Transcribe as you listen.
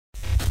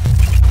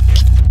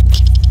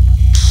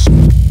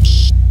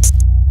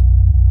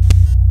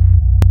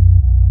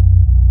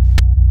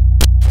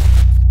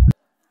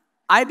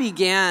I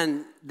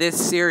began this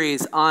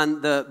series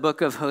on the book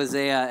of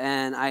Hosea,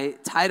 and I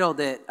titled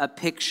it A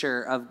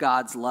Picture of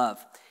God's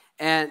Love.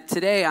 And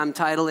today I'm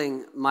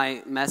titling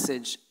my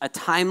message, A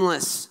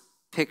Timeless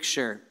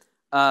Picture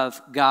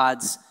of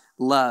God's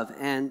Love.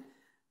 And,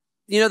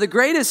 you know, the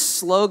greatest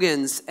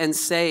slogans and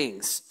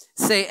sayings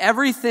say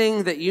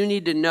everything that you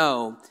need to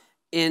know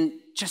in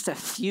just a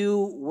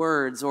few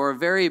words or a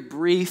very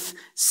brief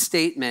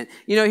statement.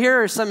 You know,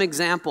 here are some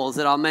examples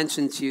that I'll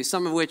mention to you,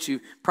 some of which you've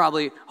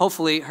probably,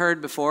 hopefully,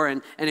 heard before.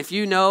 And if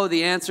you know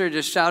the answer,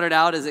 just shout it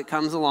out as it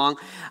comes along.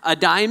 A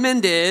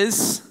diamond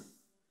is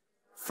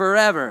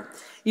forever.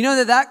 You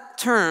know that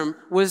term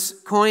was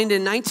coined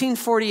in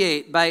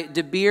 1948 by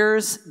De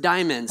Beers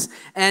Diamonds.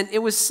 And it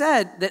was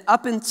said that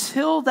up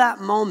until that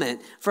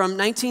moment, from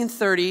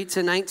 1930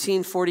 to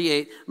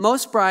 1948,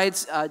 most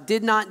brides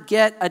did not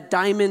get a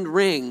diamond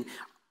ring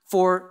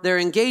for their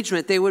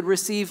engagement. They would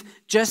receive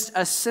just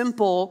a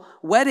simple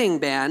wedding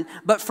band.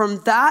 But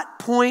from that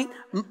point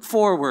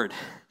forward,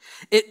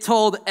 it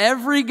told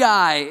every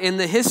guy in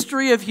the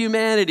history of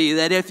humanity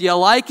that if you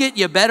like it,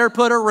 you better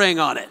put a ring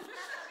on it.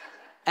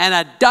 And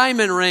a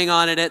diamond ring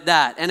on it at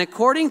that. And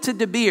according to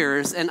De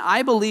Beers, and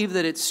I believe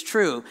that it's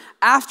true,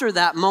 after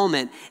that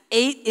moment,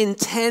 8 in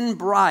 10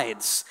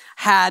 brides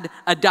had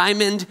a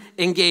diamond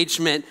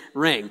engagement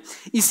ring.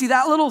 You see,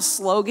 that little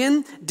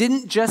slogan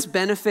didn't just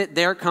benefit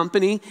their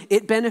company,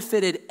 it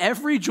benefited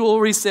every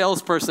jewelry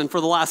salesperson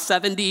for the last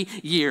 70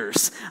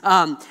 years.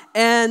 How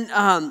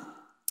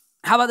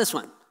about this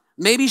one?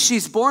 Maybe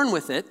she's born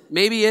with it.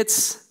 Maybe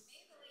it's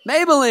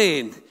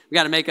Maybelline. We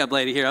got a makeup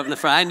lady here up in the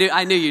front.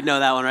 I knew you'd know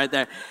that one right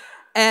there.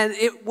 And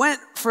it went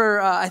for,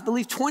 I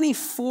believe,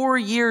 24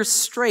 years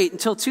straight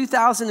until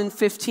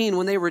 2015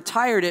 when they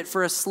retired it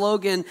for a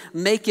slogan,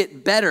 make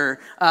it better,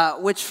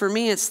 which for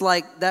me, it's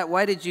like that.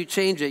 Why did you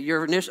change it?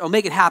 Your initial,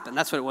 make it happen.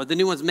 That's what it was. The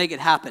new one's make it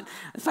happen.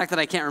 The fact that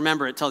I can't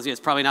remember it tells you it's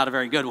probably not a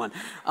very good one.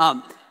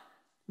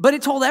 But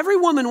it told every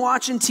woman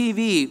watching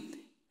TV,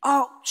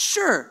 oh,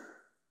 sure,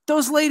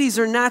 those ladies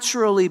are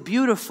naturally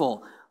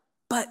beautiful,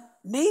 but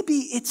maybe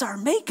it's our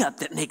makeup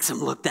that makes them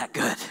look that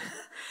good.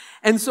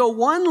 And so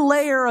one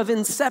layer of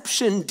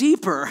inception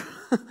deeper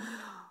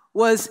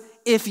was,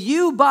 if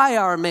you buy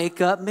our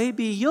makeup,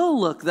 maybe you'll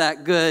look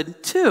that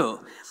good too.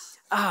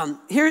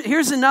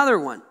 Here's another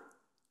one.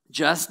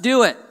 Just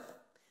do it.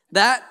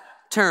 That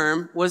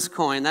term was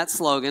coined, that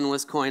slogan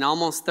was coined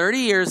almost 30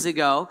 years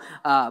ago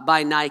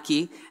by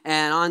Nike.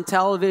 And on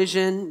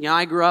television, you know,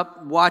 I grew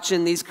up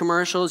watching these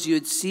commercials.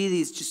 You'd see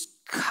these just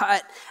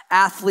cut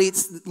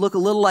athletes that look a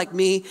little like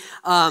me.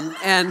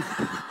 And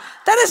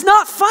that is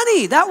not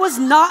funny. That was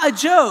not a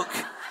joke.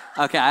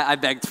 Okay, I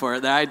begged for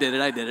it there. I did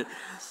it.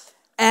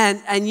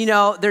 And you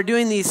know, they're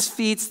doing these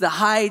feats, the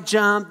high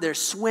jump, they're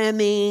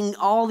swimming,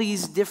 all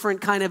these different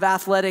kind of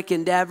athletic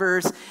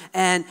endeavors.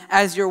 And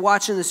as you're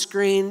watching the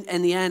screen,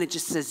 in the end, it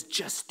just says,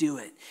 just do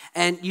it.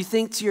 And you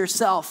think to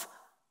yourself,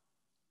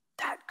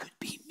 that could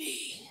be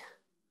me.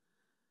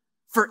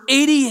 For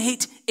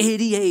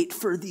 $88.88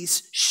 for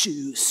these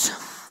shoes.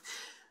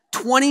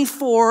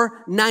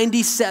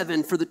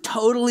 $24.97 for the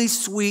totally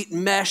sweet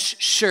mesh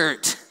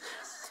shirt.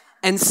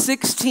 And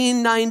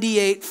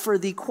 $16.98 for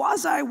the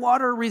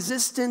quasi-water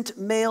resistant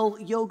male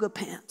yoga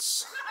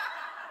pants.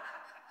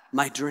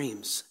 My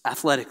dreams,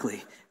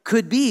 athletically,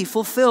 could be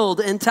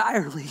fulfilled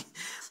entirely.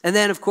 And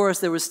then, of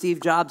course, there was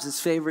Steve Jobs'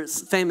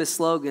 famous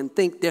slogan,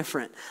 think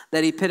different,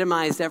 that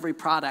epitomized every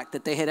product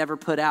that they had ever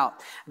put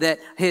out, that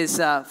his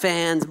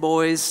fans,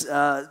 boys,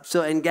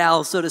 and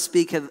gals, so to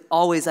speak, have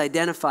always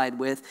identified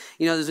with.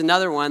 You know, there's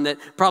another one that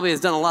probably has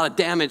done a lot of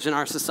damage in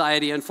our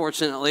society,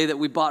 unfortunately, that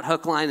we bought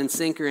hook, line, and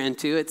sinker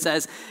into. It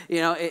says,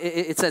 you know,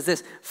 it says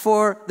this,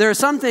 for there are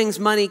some things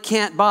money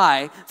can't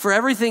buy, for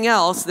everything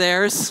else,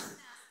 there's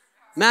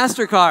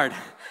MasterCard.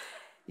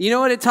 You know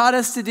what it taught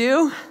us to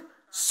do?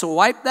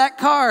 Swipe that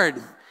card,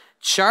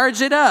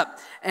 charge it up.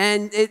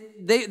 And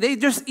they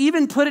just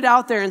even put it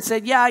out there and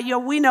said, yeah, you know,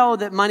 we know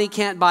that money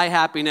can't buy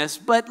happiness,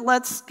 but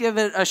let's give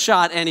it a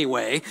shot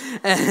anyway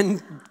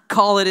and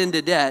call it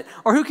into debt.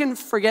 Or who can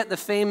forget the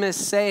famous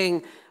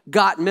saying,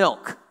 got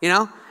milk, you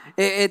know?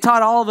 It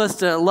taught all of us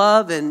to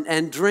love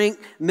and drink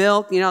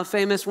milk, you know,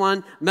 famous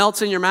one,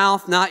 melts in your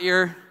mouth, not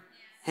your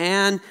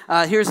hand.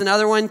 Here's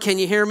another one, can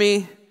you hear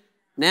me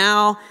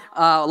now?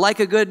 Like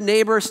a good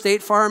neighbor,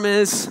 State Farm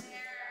is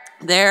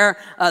there,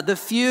 the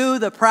few,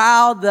 the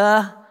proud,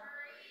 and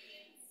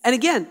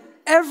again,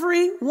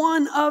 every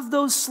one of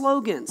those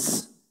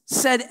slogans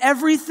said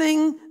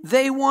everything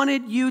they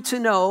wanted you to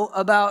know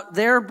about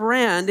their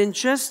brand in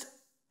just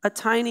a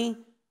tiny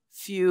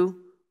few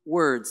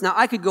words. Now,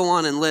 I could go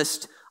on and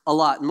list a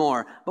lot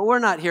more, but we're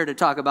not here to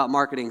talk about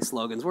marketing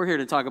slogans. We're here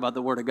to talk about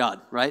the Word of God,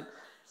 right?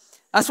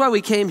 That's why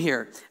we came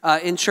here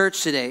in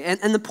church today.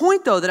 And the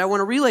point, though, that I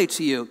want to relay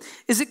to you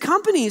is that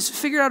companies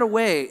figured out a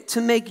way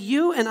to make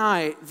you and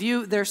I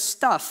view their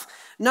stuff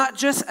not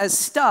just as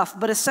stuff,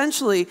 but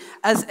essentially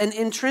as an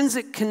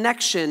intrinsic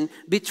connection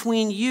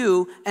between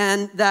you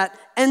and that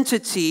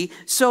entity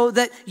so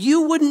that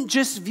you wouldn't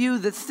just view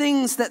the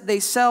things that they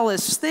sell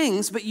as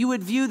things, but you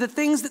would view the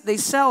things that they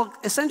sell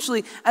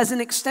essentially as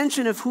an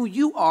extension of who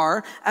you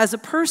are as a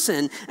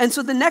person. And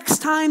so the next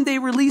time they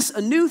release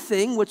a new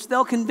thing, which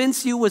they'll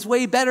convince you was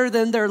way better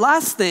than their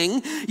last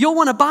thing, you'll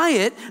want to buy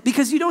it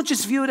because you don't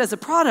just view it as a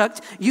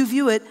product, you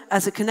view it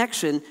as a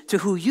connection to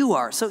who you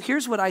are. So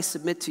here's what I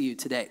submit to you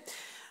today.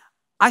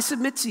 I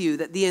submit to you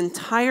that the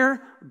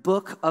entire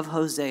book of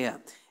Hosea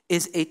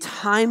is a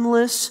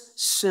timeless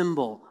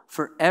symbol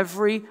for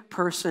every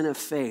person of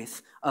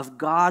faith of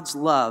God's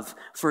love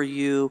for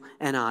you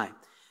and I.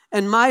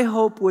 And my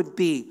hope would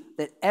be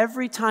that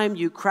every time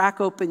you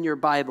crack open your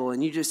Bible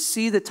and you just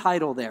see the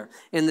title there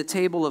in the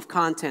table of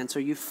contents,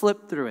 or you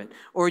flip through it,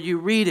 or you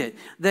read it,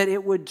 that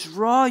it would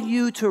draw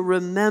you to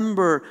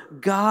remember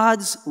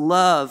God's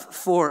love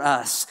for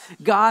us,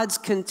 God's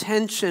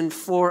contention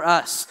for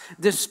us,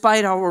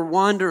 despite our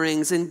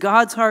wanderings, and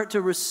God's heart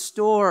to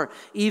restore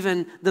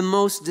even the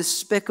most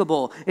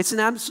despicable. It's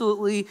an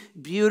absolutely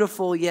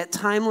beautiful yet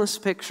timeless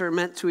picture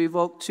meant to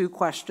evoke two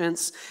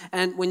questions.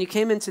 And when you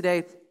came in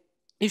today,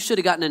 you should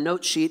have gotten a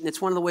note sheet, and it's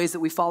one of the ways that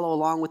we follow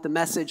along with the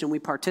message and we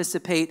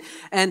participate.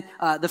 And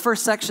the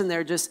first section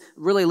there just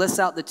really lists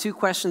out the two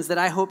questions that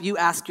I hope you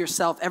ask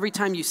yourself every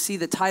time you see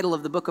the title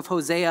of the book of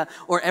Hosea,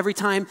 or every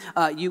time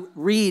you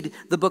read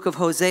the book of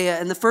Hosea.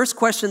 And the first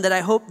question that I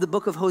hope the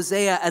book of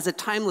Hosea as a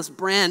timeless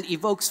brand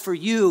evokes for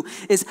you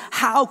is,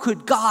 how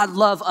could God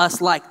love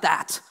us like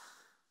that?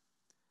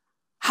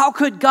 How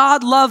could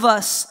God love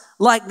us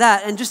like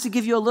that? And just to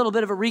give you a little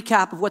bit of a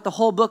recap of what the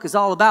whole book is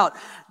all about,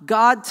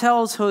 God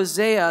tells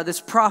Hosea, this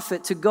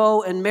prophet, to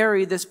go and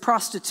marry this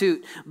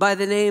prostitute by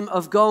the name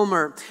of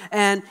Gomer.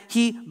 And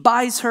he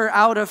buys her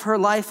out of her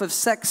life of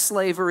sex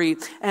slavery.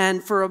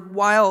 And for a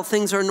while,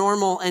 things are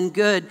normal and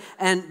good.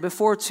 And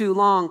before too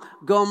long,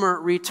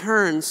 Gomer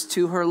returns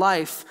to her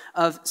life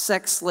of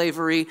sex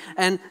slavery.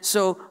 And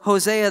so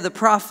Hosea, the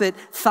prophet,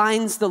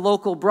 finds the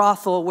local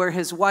brothel where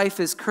his wife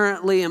is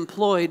currently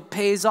employed,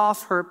 pays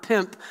off her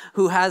pimp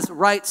who has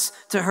rights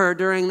to her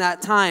during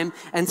that time,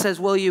 and says,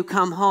 will you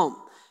come home?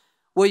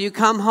 Will you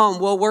come home?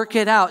 We'll work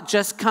it out.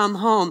 Just come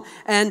home.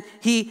 And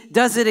he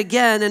does it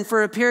again. And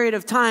for a period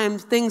of time,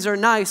 things are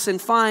nice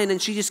and fine.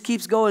 And she just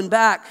keeps going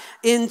back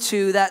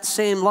into that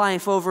same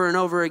life over and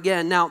over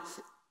again. Now,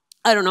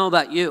 I don't know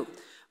about you,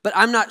 but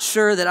I'm not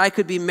sure that I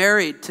could be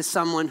married to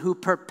someone who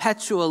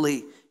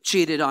perpetually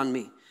cheated on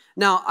me.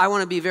 Now, I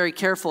want to be very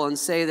careful and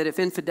say that if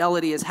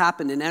infidelity has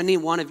happened in any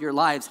one of your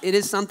lives, it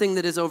is something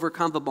that is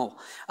overcomable.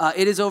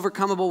 It is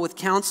overcomable with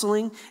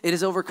counseling. It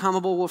is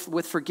overcomable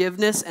with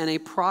forgiveness and a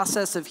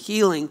process of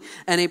healing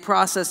and a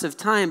process of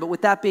time. But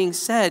with that being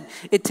said,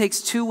 it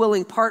takes two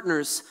willing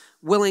partners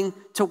willing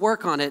to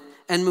work on it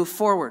and move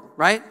forward,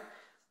 right?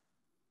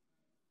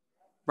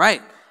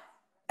 Right.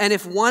 And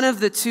if one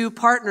of the two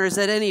partners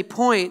at any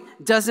point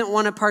doesn't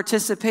want to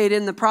participate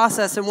in the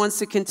process and wants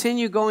to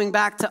continue going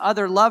back to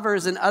other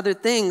lovers and other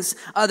things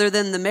other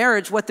than the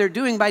marriage, what they're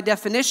doing by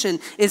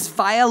definition is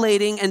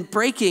violating and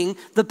breaking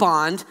the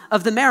bond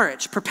of the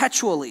marriage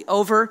perpetually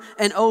over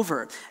and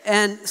over.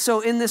 And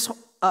so in this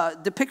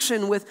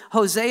depiction with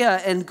Hosea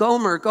and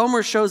Gomer,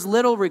 Gomer shows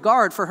little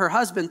regard for her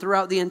husband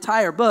throughout the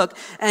entire book,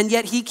 and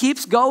yet he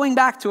keeps going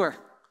back to her.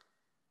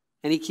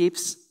 And he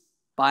keeps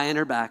buying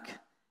her back,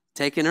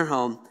 taking her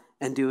home,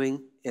 and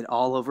doing it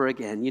all over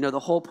again. You know, the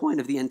whole point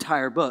of the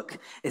entire book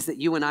is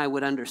that you and I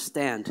would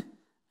understand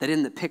that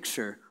in the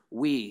picture,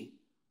 we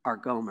are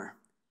Gomer.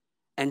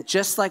 And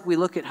just like we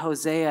look at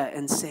Hosea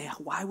and say,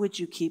 why would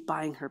you keep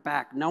buying her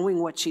back, knowing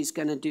what she's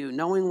going to do,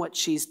 knowing what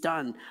she's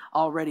done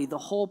already? The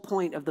whole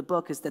point of the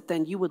book is that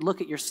then you would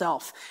look at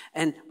yourself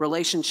and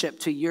relationship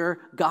to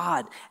your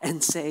God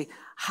and say,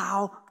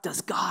 how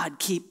does God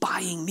keep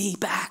buying me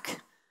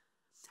back?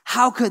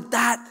 How could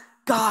that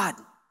God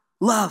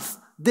love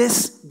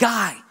this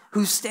guy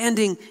who's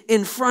standing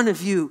in front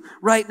of you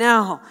right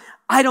now?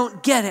 I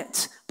don't get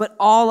it, but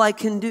all I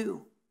can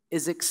do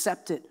is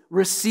accept it,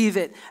 receive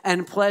it,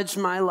 and pledge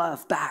my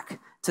love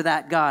back to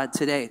that God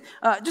today.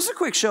 Just a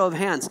quick show of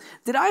hands.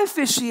 Did I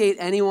officiate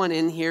anyone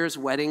in here's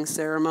wedding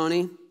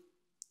ceremony?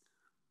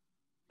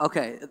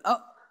 Okay. Oh,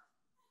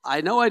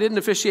 I know I didn't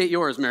officiate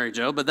yours, Mary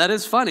Jo, but that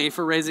is funny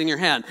for raising your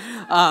hand.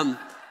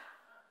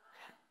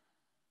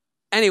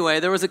 Anyway,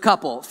 there was a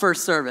couple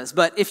first service,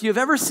 but if you've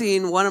ever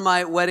seen one of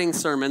my wedding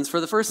sermons,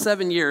 for the first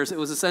 7 years, it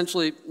was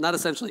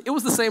it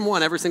was the same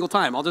one every single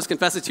time. I'll just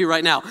confess it to you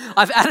right now.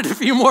 I've added a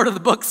few more to the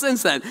book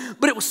since then,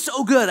 but it was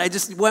so good, I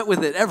just went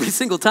with it every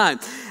single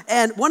time.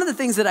 And one of the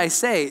things that I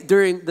say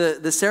during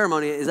the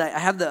ceremony is I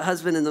have the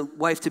husband and the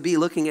wife-to-be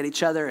looking at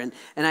each other, and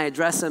I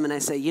address them and I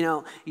say, you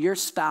know, your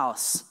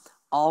spouse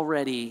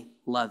already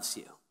loves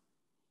you.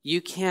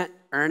 You can't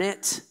earn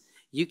it.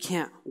 You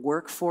can't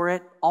work for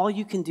it. All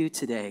you can do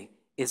today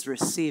is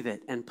receive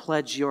it and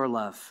pledge your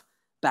love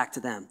back to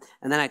them.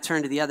 And then I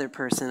turn to the other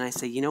person and I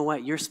say, you know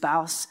what? Your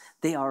spouse,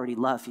 they already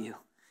love you.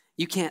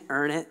 You can't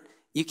earn it.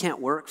 You can't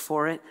work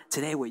for it.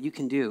 Today, what you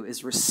can do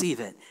is receive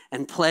it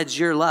and pledge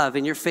your love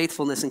and your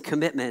faithfulness and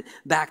commitment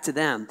back to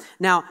them.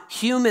 Now,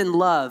 human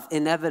love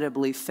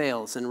inevitably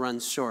fails and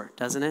runs short,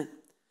 doesn't it?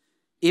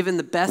 Even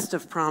the best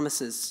of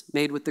promises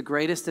made with the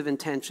greatest of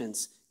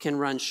intentions can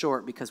run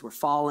short because we're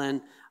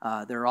fallen.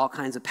 There are all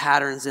kinds of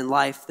patterns in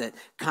life that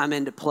come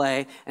into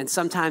play. And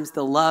sometimes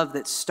the love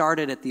that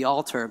started at the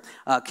altar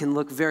can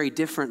look very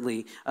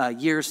differently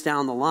years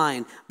down the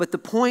line. But the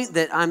point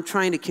that I'm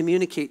trying to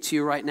communicate to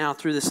you right now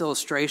through this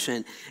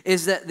illustration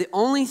is that the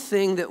only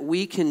thing that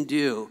we can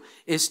do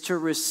is to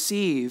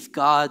receive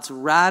God's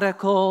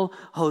radical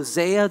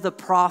Hosea the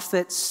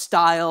prophet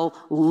style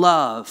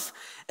love.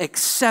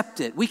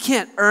 Accept it. We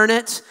can't earn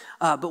it,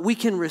 but we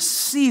can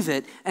receive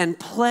it and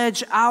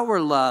pledge our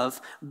love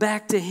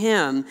back to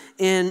him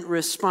in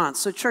response.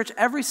 So church,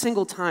 every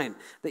single time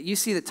that you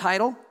see the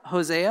title,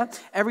 Hosea,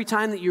 every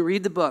time that you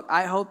read the book,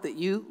 I hope that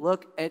you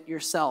look at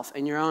yourself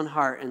and your own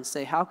heart and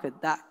say, how could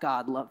that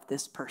God love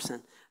this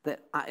person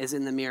that is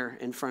in the mirror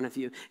in front of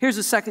you? Here's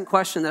the second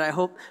question that I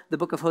hope the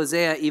book of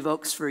Hosea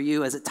evokes for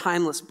you as a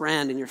timeless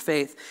brand in your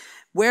faith.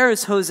 Where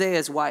is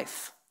Hosea's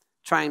wife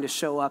trying to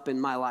show up in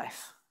my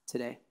life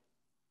today?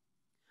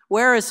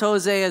 Where is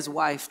Hosea's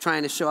wife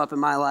trying to show up in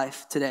my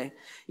life today?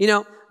 You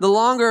know, the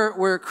longer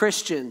we're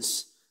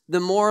Christians, the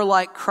more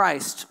like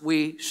Christ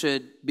we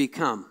should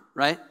become,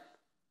 right?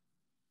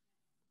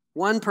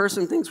 One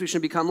person thinks we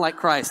should become like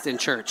Christ in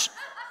church.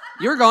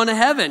 You're going to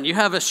heaven. You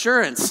have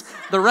assurance.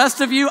 The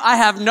rest of you, I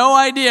have no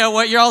idea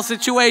what your all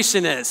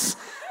situation is.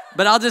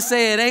 But I'll just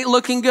say it ain't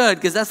looking good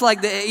because that's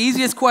like the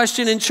easiest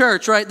question in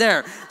church right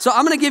there. So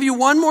I'm going to give you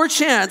one more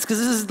chance because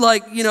this is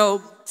like,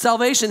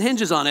 salvation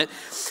hinges on it.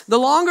 The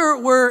longer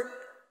we're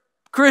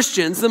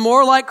Christians, the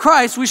more like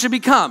Christ we should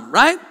become,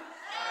 right?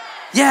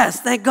 Yes,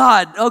 thank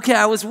God. Okay,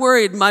 I was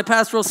worried. My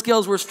pastoral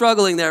skills were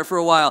struggling there for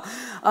a while.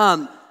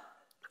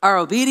 Our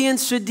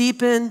obedience should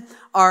deepen.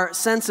 Our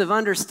sense of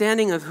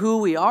understanding of who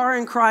we are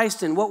in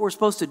Christ and what we're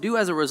supposed to do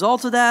as a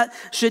result of that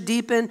should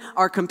deepen.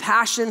 Our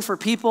compassion for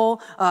people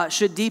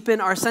should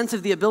deepen. Our sense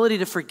of the ability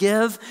to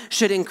forgive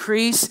should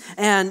increase.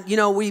 And,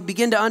 we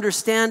begin to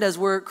understand as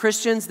we're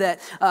Christians that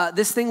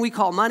this thing we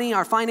call money,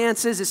 our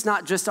finances, it's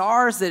not just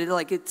ours, that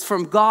it's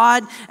from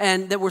God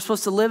and that we're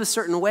supposed to live a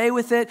certain way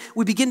with it.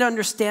 We begin to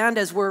understand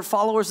as we're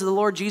followers of the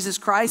Lord Jesus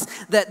Christ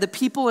that the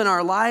people in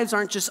our lives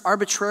aren't just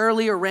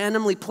arbitrarily or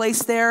randomly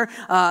placed there.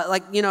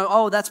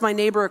 That's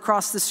my neighbor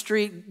across the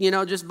street,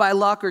 just by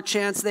luck or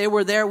chance, they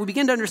were there. We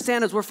begin to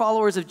understand as we're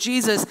followers of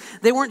Jesus,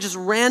 they weren't just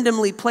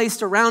randomly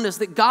placed around us,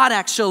 that God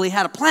actually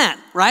had a plan,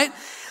 right?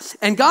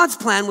 And God's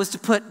plan was to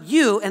put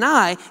you and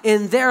I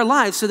in their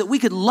lives so that we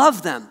could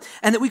love them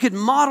and that we could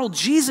model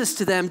Jesus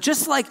to them,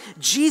 just like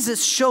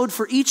Jesus showed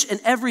for each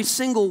and every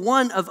single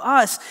one of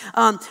us.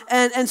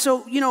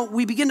 So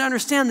we begin to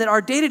understand that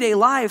our day-to-day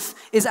life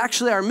is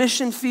actually our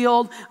mission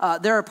field.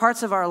 There are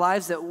parts of our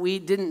lives that we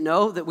didn't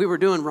know that we were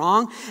doing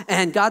wrong,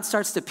 and God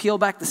starts to peel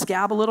back the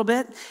scab a little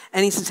bit,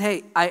 and he says,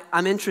 hey,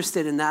 I'm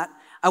interested in that.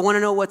 I want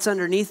to know what's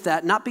underneath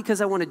that, not because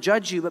I want to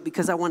judge you, but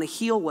because I want to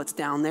heal what's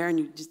down there, and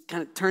you just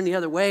kind of turn the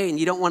other way and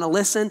you don't want to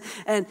listen.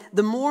 And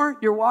the more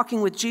you're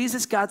walking with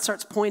Jesus, God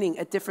starts pointing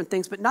at different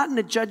things, but not in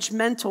a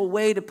judgmental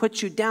way to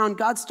put you down.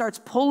 God starts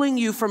pulling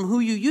you from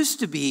who you used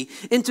to be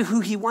into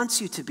who he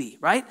wants you to be,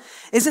 right?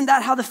 Isn't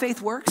that how the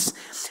faith works?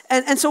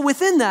 And so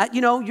within that,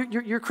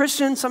 you're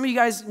Christian. Some of you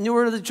guys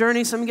newer to the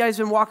journey. Some of you guys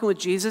have been walking with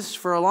Jesus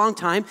for a long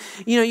time.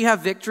 You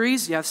have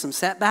victories, you have some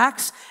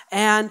setbacks.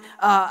 And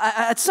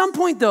at some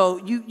point, though,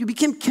 you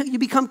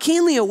become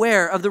keenly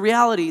aware of the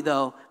reality,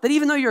 though, that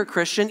even though you're a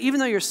Christian, even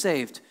though you're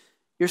saved,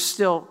 you're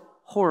still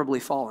horribly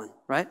fallen,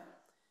 right?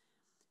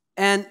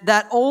 And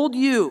that old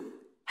you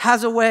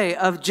has a way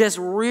of just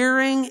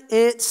rearing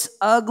its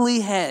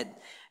ugly head.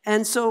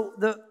 And so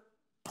the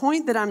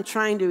point that I'm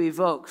trying to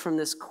evoke from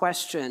this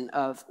question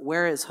of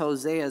where is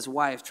Hosea's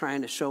wife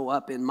trying to show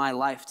up in my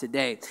life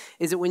today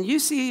is that when you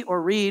see or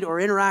read or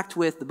interact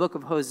with the book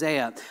of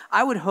Hosea,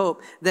 I would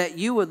hope that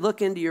you would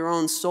look into your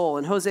own soul.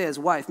 And Hosea's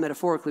wife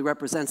metaphorically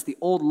represents the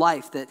old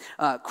life that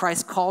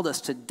Christ called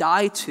us to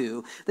die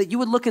to, that you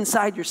would look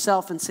inside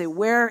yourself and say,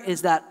 where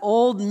is that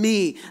old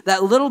me,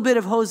 that little bit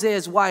of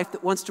Hosea's wife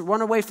that wants to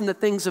run away from the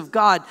things of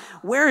God?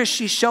 Where is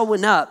she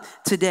showing up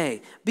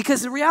today?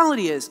 Because the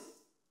reality is,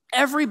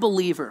 every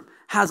believer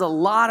has a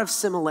lot of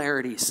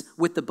similarities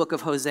with the book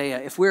of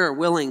Hosea. If we're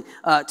willing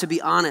to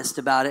be honest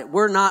about it,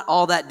 we're not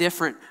all that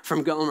different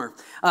from Gomer.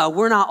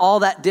 We're not all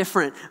that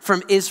different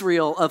from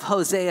Israel of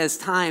Hosea's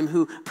time,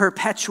 who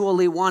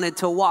perpetually wanted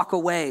to walk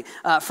away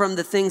from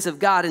the things of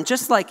God. And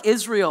just like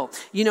Israel,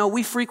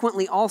 we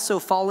frequently also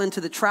fall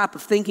into the trap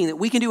of thinking that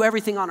we can do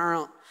everything on our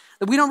own,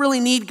 that we don't really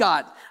need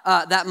God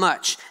that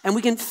much. And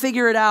we can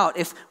figure it out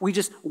if we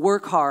just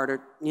work hard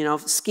or,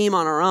 scheme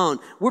on our own.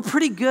 We're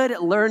pretty good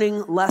at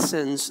learning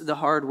lessons the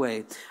hard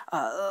way.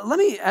 Let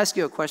me ask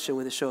you a question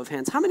with a show of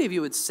hands. How many of you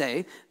would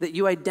say that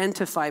you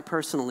identify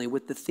personally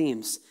with the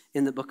themes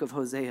in the book of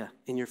Hosea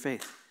in your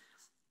faith?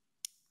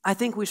 I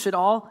think we should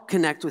all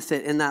connect with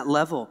it in that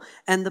level.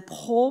 And the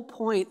whole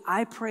point,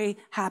 I pray,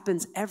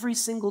 happens every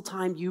single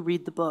time you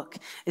read the book,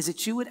 is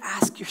that you would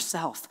ask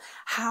yourself,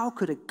 how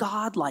could a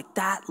God like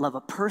that love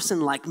a person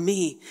like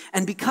me?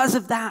 And because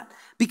of that,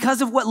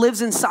 because of what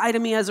lives inside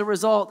of me as a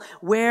result,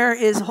 where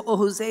is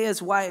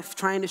Hosea's wife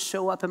trying to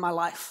show up in my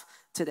life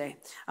today?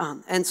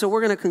 And so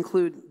we're going to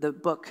conclude the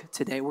book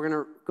today. We're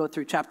going to go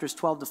through chapters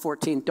 12 to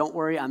 14. Don't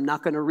worry, I'm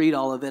not going to read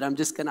all of it. I'm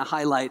just going to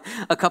highlight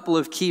a couple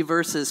of key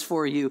verses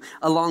for you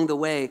along the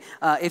way.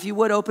 If you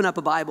would open up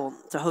a Bible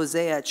to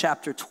Hosea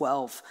chapter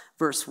 12,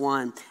 verse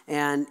 1.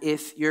 And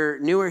if you're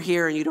newer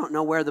here and you don't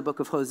know where the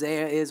book of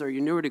Hosea is, or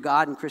you're newer to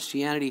God and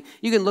Christianity,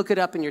 you can look it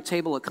up in your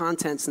table of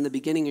contents in the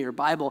beginning of your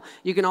Bible.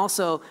 You can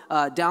also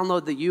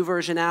download the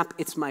YouVersion app.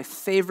 It's my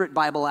favorite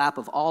Bible app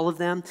of all of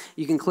them.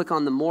 You can click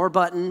on the More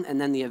button and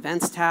then the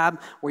Events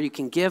tab, where you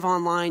can give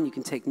online, you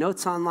can take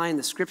notes online.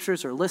 The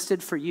scriptures are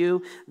listed for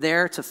you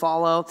there to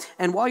follow.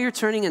 And while you're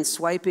turning and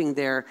swiping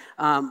there,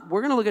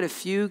 we're going to look at a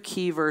few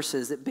key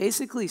verses that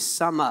basically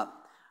sum up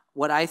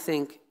what I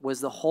think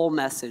was the whole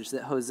message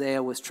that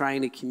Hosea was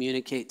trying to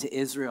communicate to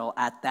Israel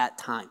at that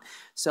time.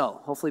 So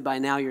hopefully by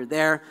now you're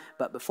there.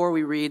 But before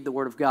we read the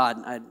Word of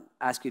God, I'd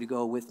ask you to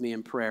go with me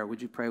in prayer.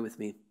 Would you pray with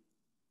me?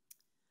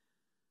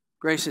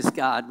 Gracious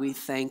God, we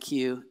thank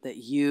you that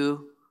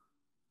you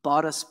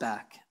bought us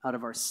back out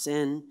of our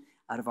sin,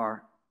 out of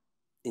our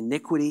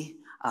iniquity,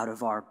 out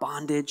of our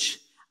bondage,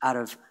 out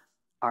of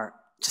our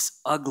just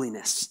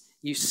ugliness.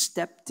 You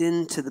stepped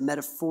into the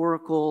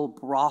metaphorical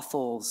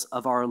brothels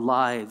of our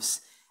lives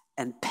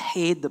and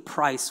paid the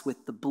price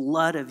with the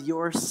blood of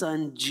your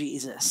Son,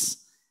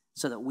 Jesus,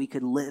 so that we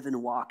could live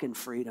and walk in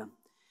freedom.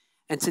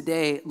 And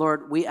today,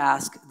 Lord, we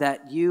ask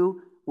that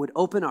you would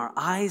open our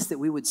eyes, that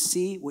we would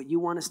see what you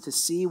want us to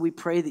see. We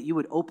pray that you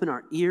would open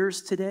our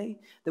ears today,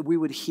 that we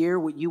would hear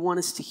what you want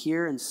us to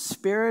hear. And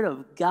Spirit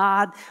of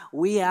God,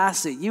 we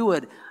ask that you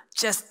would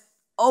just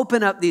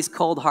open up these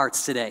cold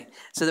hearts today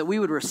so that we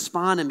would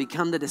respond and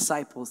become the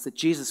disciples that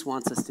Jesus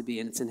wants us to be.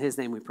 And it's in his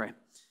name we pray.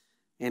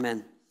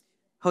 Amen.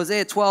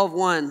 Hosea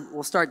 12:1,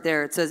 we'll start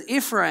there. It says,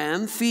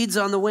 Ephraim feeds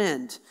on the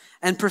wind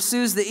and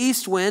pursues the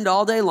east wind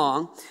all day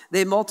long.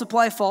 They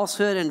multiply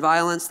falsehood and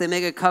violence. They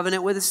make a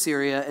covenant with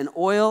Assyria, and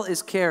oil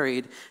is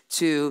carried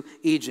to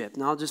Egypt.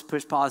 And I'll just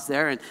push pause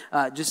there and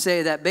just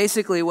say that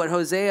basically what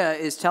Hosea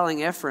is telling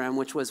Ephraim,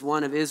 which was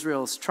one of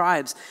Israel's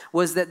tribes,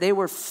 was that they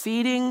were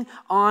feeding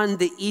on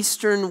the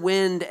eastern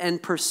wind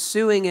and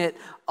pursuing it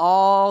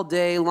all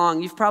day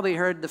long. You've probably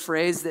heard the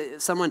phrase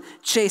that someone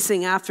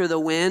chasing after the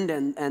wind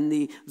and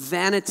the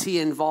vanity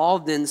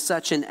involved in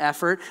such an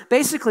effort.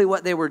 Basically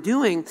what they were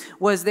doing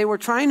was they were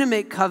trying to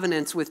make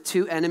covenants with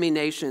two enemy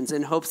nations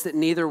in hopes that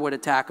neither would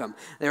attack them.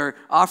 They were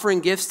offering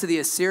gifts to the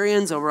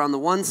Assyrians over on the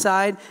one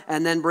side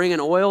and then bringing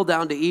oil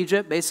down to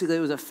Egypt. Basically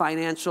it was a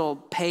financial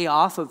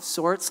payoff of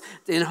sorts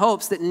in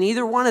hopes that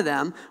neither one of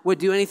them would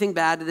do anything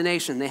bad to the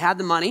nation. They had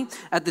the money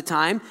at the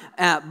time,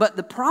 but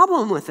the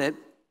problem with it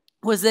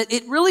was that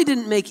it really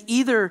didn't make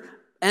either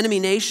enemy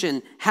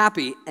nation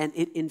happy, and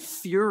it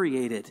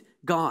infuriated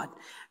God.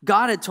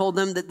 God had told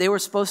them that they were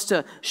supposed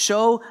to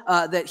show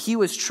that he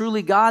was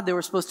truly God. They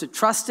were supposed to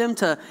trust him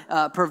to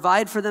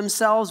provide for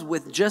themselves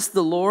with just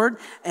the Lord.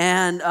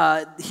 And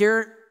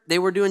here they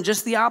were doing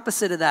just the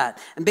opposite of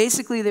that. And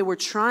basically they were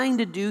trying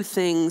to do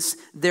things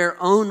their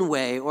own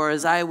way, or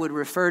as I would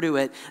refer to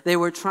it, they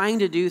were trying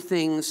to do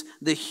things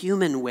the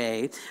human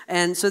way.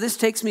 And so this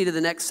takes me to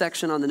the next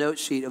section on the note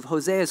sheet of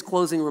Hosea's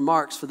closing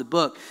remarks for the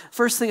book.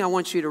 First thing I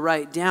want you to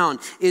write down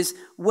is,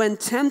 when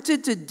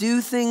tempted to do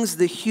things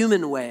the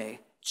human way,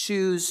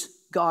 choose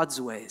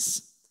God's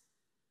ways.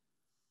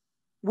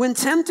 When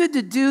tempted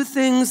to do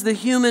things the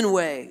human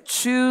way,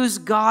 choose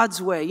God's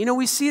way. You know,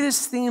 we see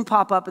this theme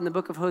pop up in the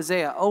book of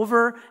Hosea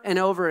over and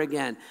over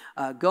again.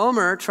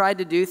 Gomer tried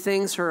to do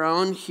things her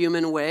own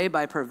human way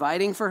by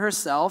providing for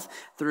herself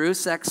through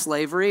sex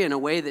slavery in a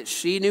way that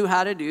she knew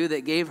how to do,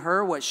 that gave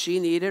her what she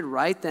needed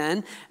right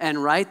then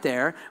and right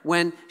there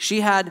when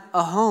she had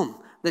a home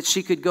that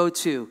she could go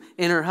to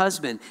in her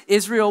husband.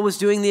 Israel was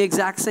doing the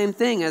exact same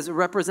thing as a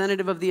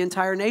representative of the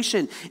entire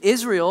nation.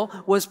 Israel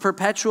was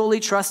perpetually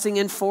trusting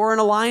in foreign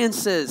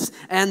alliances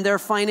and their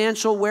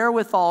financial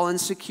wherewithal and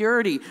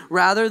security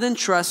rather than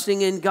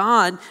trusting in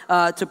God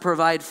to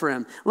provide for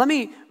him. Let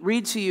me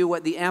read to you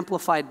what the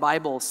Amplified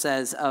Bible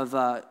says of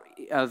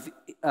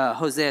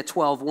Hosea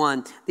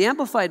 12:1. The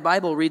Amplified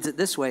Bible reads it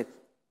this way: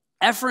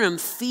 Ephraim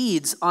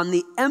feeds on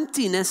the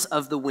emptiness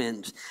of the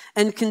wind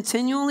and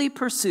continually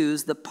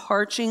pursues the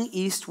parching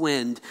east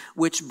wind,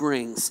 which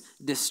brings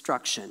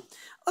destruction.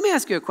 Let me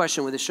ask you a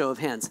question with a show of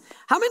hands.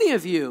 How many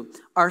of you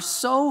are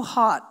so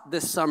hot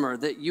this summer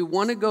that you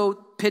want to go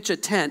pitch a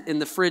tent in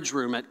the fridge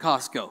room at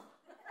Costco?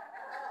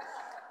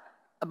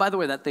 By the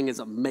way, that thing is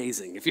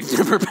amazing. If you've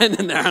never been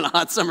in there on a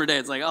hot summer day,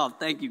 it's like, oh,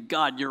 thank you,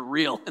 God, you're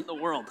real in the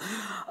world.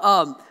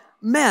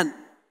 Man,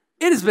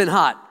 it has been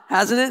hot,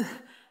 hasn't it?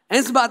 And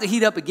it's about to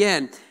heat up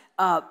again.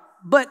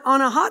 But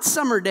on a hot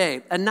summer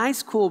day, a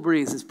nice cool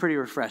breeze is pretty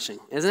refreshing,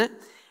 isn't it?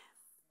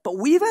 But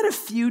we've had a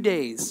few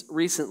days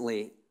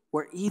recently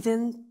where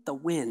even the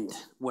wind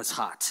was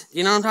hot.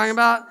 You know what I'm talking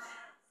about?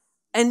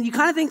 And you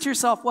kind of think to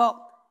yourself,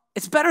 well,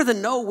 it's better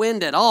than no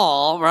wind at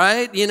all,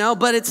 right?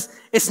 But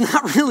it's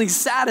not really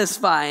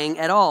satisfying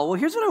at all. Well,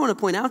 here's what I want to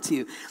point out to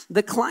you.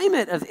 The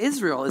climate of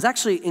Israel is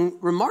actually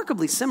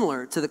remarkably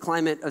similar to the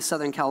climate of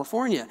Southern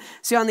California.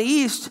 See, on the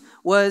east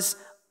was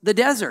the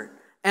desert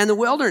and the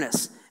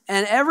wilderness.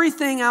 And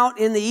everything out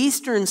in the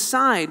eastern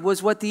side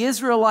was what the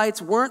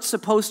Israelites weren't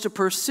supposed to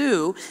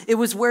pursue. It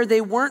was where they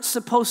weren't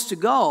supposed to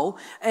go.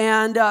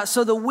 And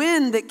so the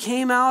wind that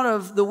came out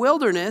of the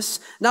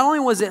wilderness, not only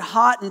was it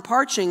hot and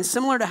parching,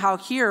 similar to how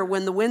here,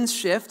 when the winds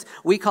shift,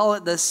 we call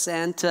it the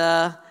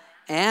Santa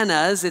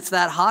Anas, it's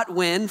that hot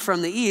wind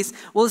from the east.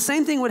 Well, the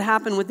same thing would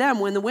happen with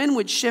them. When the wind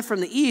would shift from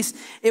the east,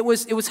 it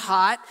was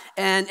hot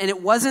and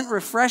it wasn't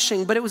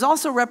refreshing, but it was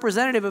also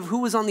representative of who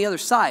was on the other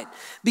side.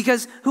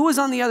 Because who was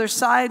on the other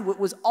side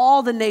was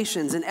all the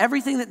nations and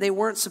everything that they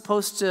weren't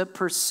supposed to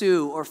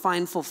pursue or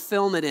find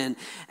fulfillment in.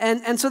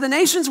 And so the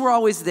nations were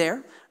always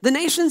there. The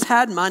nations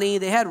had money,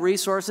 they had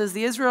resources.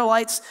 The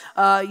Israelites,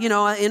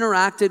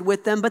 interacted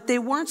with them, but they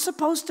weren't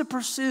supposed to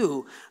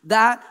pursue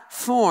that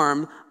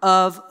form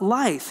of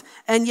life.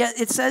 And yet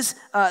it says,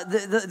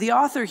 the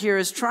author here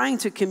is trying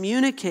to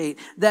communicate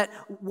that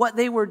what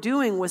they were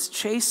doing was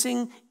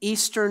chasing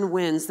eastern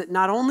winds that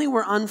not only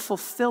were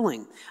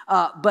unfulfilling,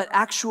 but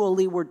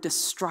actually were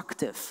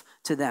destructive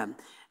to them.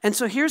 And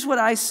so here's what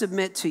I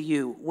submit to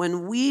you.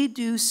 When we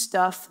do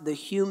stuff the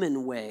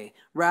human way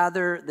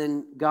rather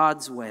than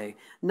God's way,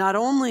 not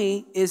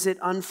only is it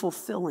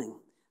unfulfilling,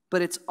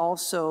 but it's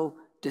also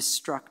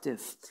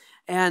destructive.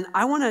 And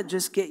I want to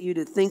just get you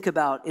to think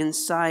about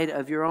inside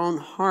of your own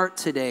heart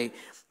today,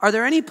 are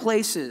there any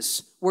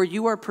places where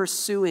you are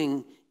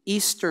pursuing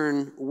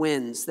eastern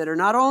winds that are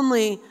not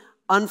only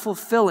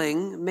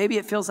unfulfilling, maybe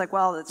it feels like,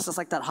 well, it's just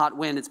like that hot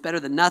wind, it's better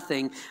than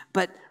nothing,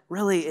 but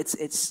really,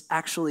 it's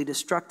actually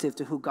destructive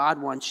to who God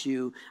wants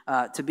you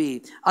to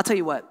be. I'll tell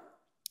you what,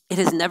 it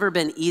has never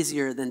been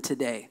easier than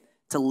today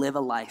to live a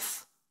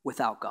life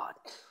without God.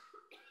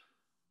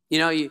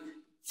 You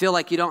feel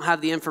like you don't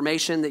have the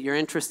information that you're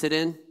interested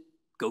in,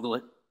 Google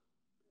it.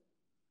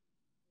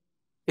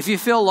 If you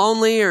feel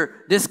lonely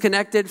or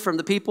disconnected from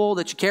the people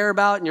that you care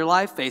about in your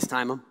life,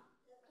 FaceTime them.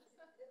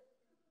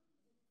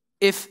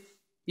 If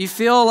you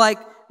feel like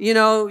you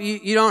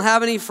don't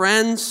have any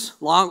friends,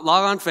 log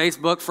on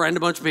Facebook, friend a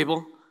bunch of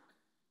people.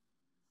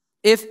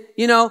 If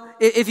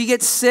you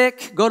get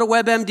sick, go to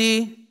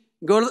WebMD,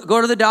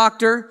 go to the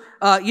doctor.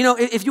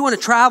 If you want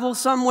to travel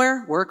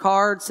somewhere, work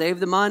hard, save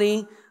the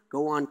money,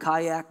 go on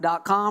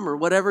kayak.com or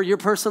whatever your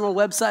personal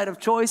website of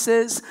choice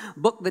is,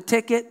 book the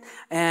ticket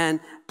and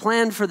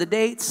plan for the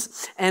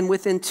dates. And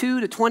within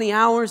 2 to 20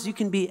 hours, you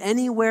can be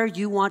anywhere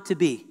you want to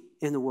be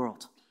in the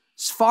world.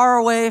 As far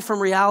away from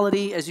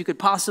reality as you could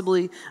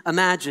possibly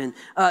imagine.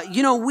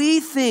 We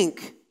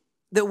think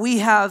that we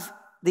have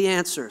the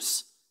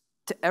answers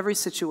to every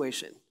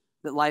situation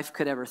that life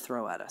could ever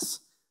throw at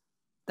us.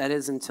 That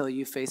is until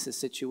you face a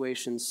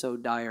situation so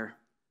dire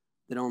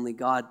that only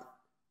God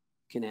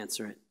can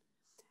answer it.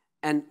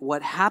 And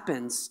what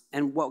happens,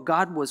 and what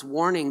God was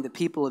warning the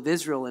people of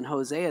Israel in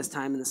Hosea's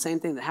time, and the same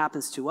thing that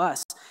happens to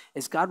us,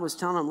 is God was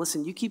telling them,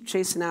 listen, you keep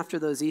chasing after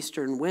those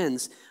eastern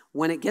winds.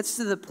 When it gets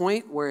to the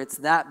point where it's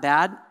that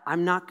bad,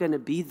 I'm not going to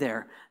be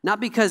there. Not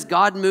because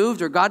God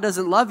moved or God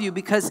doesn't love you,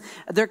 because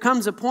there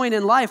comes a point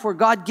in life where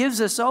God gives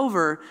us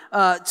over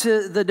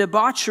to the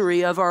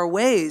debauchery of our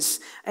ways.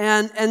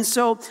 And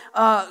so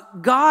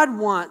God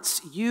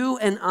wants you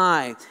and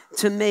I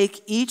to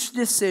make each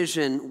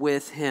decision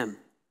with Him.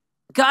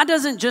 God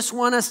doesn't just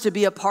want us to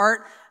be a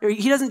part, or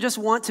He doesn't just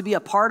want to be a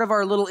part of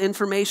our little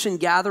information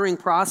gathering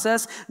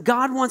process.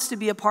 God wants to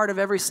be a part of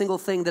every single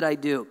thing that I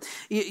do.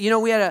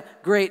 We had a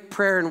great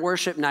prayer and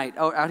worship night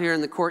out here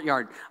in the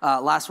courtyard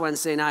last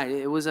Wednesday night.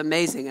 It was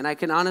amazing. And I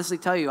can honestly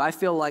tell you, I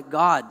feel like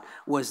God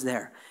was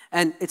there.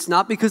 And it's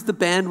not because the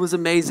band was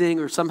amazing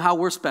or somehow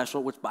we're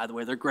special, which, by the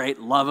way, they're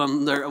great. Love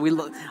them.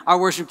 Our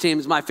worship team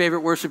is my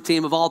favorite worship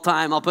team of all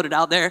time. I'll put it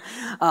out there.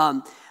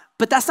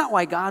 But that's not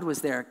why God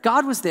was there.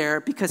 God was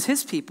there because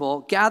His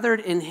people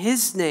gathered in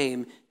His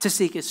name to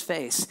seek His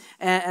face.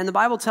 And the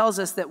Bible tells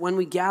us that when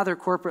we gather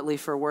corporately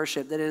for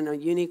worship, that in a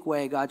unique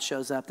way, God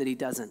shows up that He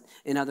doesn't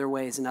in other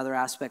ways, in other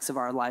aspects of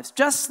our lives.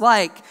 Just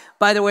like,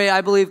 by the way,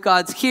 I believe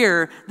God's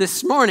here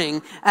this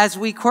morning as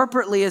we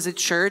corporately as a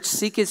church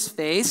seek His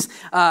face,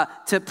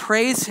 to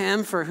praise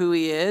Him for who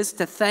He is,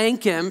 to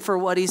thank Him for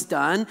what He's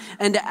done,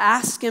 and to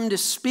ask Him to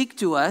speak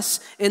to us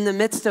in the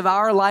midst of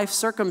our life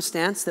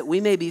circumstance that we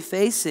may be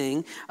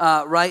facing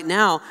right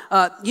now.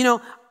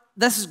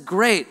 This is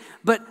great,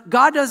 but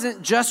God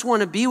doesn't just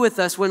want to be with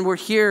us when we're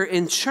here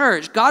in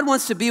church. God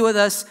wants to be with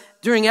us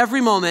during every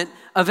moment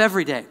of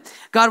every day.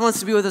 God wants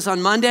to be with us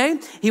on Monday.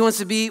 He wants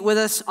to be with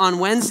us on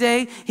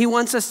Wednesday. He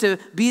wants us to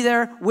be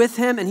there with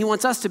him, and he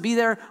wants us to be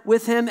there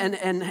with him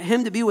and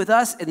him to be with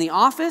us in the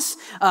office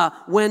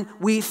when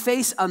we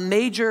face a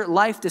major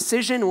life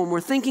decision, when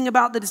we're thinking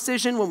about the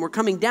decision, when we're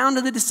coming down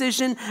to the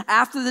decision,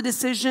 after the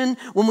decision,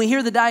 when we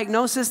hear the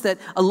diagnosis that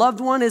a loved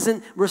one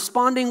isn't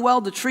responding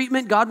well to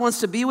treatment. God wants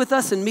to be with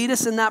us and meet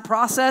us in that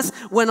process.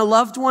 When a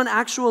loved one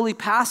actually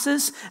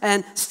passes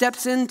and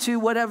steps into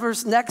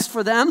whatever's next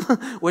for them,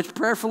 which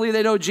prayerfully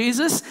they know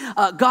Jesus,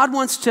 God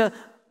wants to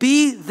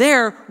be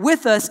there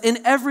with us in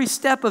every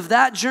step of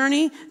that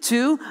journey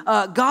too.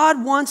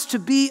 God wants to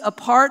be a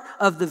part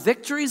of the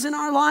victories in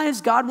our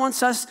lives. God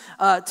wants us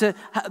to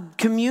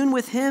commune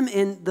with him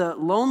in the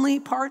lonely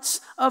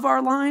parts of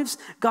our lives.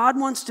 God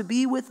wants to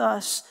be with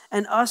us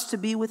and us to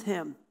be with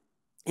him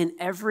in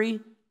every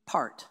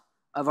part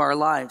of our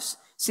lives.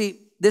 See,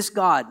 this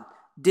God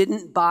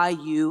didn't buy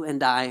you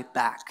and I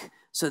back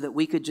so that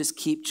we could just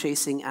keep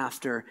chasing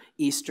after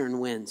eastern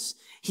winds.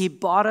 He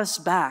bought us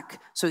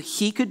back so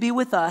he could be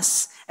with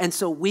us and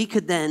so we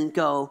could then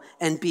go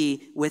and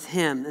be with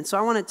him. And so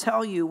I want to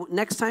tell you,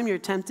 next time you're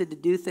tempted to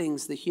do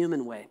things the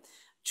human way,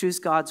 choose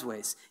God's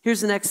ways.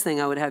 Here's the next thing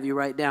I would have you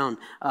write down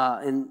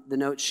in the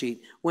note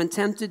sheet. When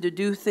tempted to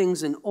do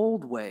things an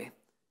old way,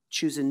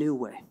 choose a new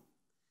way.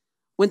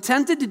 When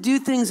tempted to do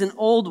things an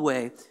old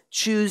way,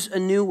 choose a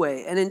new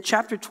way. And in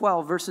chapter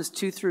 12, verses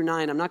 2 through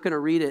 9, I'm not going to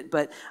read it,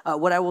 but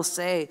what I will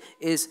say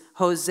is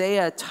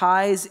Hosea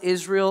ties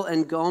Israel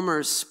and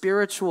Gomer's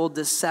spiritual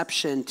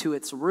deception to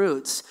its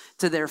roots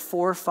to their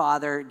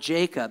forefather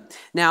Jacob.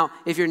 Now,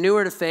 if you're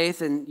newer to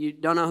faith and you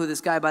don't know who this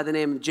guy by the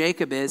name of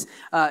Jacob is,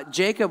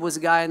 Jacob was a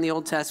guy in the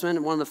Old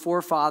Testament, one of the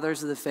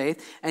forefathers of the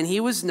faith, and he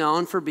was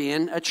known for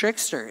being a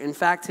trickster. In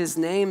fact, his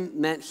name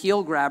meant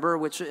heel grabber,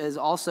 which is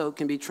also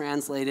can be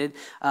translated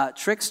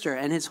trickster.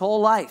 And his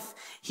whole life,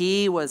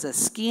 he was a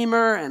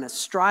schemer and a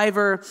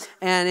striver.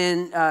 And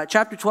in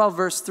chapter 12,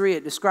 verse 3,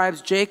 it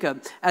describes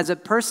Jacob as a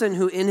person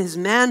who in his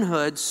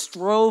manhood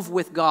strove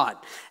with God.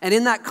 And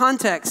in that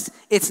context,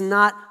 it's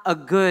not a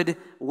good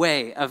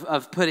way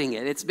of putting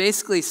it. It's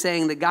basically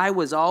saying the guy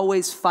was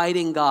always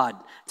fighting God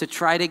to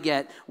try to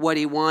get what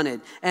he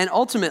wanted. And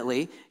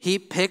ultimately, he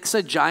picks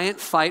a giant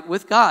fight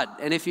with God.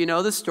 And if you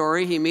know the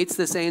story, he meets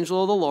this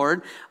angel of the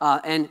Lord,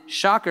 and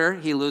shocker,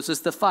 he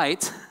loses the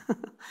fight.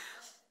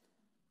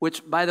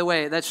 Which, by the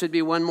way, that should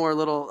be one more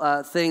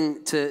little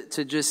thing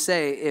to just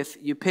say. If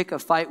you pick a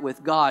fight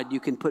with God, you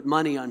can put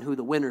money on who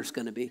the winner's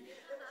going to be.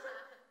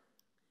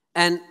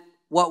 And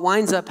what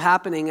winds up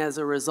happening as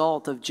a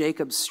result of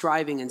Jacob's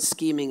striving and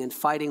scheming and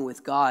fighting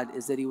with God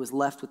is that he was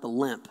left with a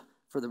limp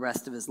for the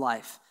rest of his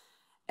life.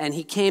 And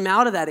he came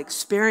out of that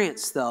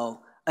experience, though,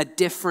 a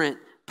different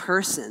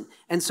person.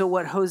 And so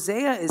what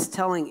Hosea is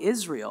telling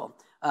Israel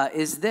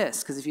is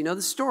this, because if you know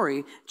the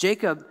story,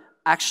 Jacob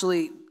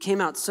actually came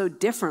out so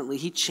differently,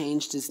 he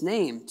changed his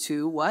name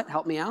to what?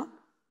 Help me out.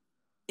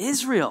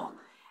 Israel.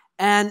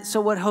 And so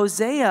what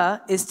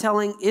Hosea is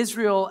telling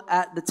Israel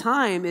at the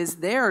time is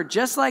they're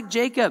just like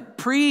Jacob,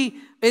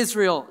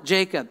 pre-Israel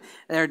Jacob.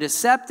 They're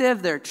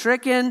deceptive, they're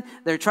tricking,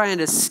 they're trying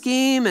to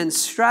scheme and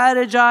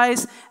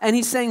strategize. And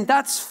he's saying,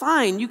 that's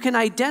fine. You can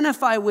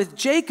identify with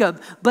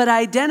Jacob, but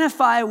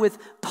identify with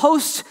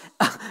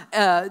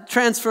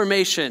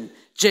post-transformation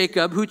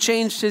Jacob, who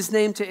changed his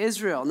name to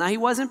Israel. Now, he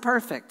wasn't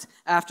perfect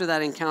after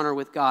that encounter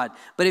with God.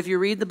 But if you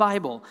read the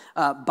Bible,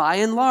 by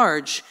and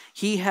large,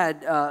 he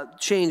had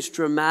changed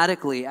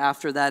dramatically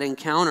after that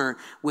encounter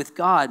with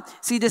God.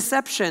 See,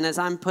 deception, as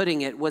I'm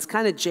putting it, was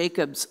kind of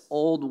Jacob's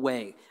old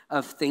way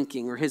of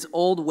thinking or his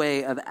old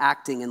way of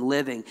acting and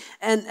living.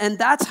 And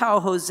that's how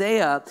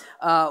Hosea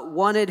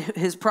wanted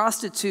his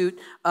prostitute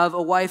of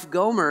a wife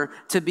Gomer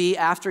to be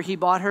after he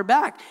bought her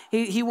back.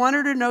 He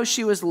wanted her to know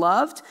she was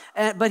loved,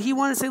 but he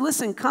wanted to say,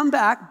 listen, come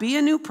back, be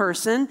a new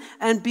person,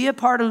 and be a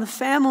part of the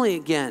family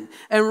again,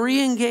 and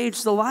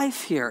re-engage the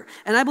life here.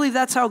 And I believe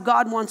that's how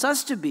God wants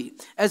us to be.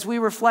 As we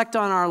reflect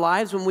on our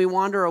lives when we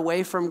wander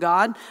away from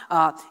God,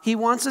 he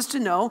wants us to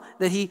know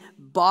that he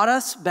bought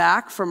us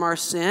back from our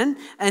sin,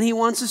 and he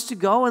wants us to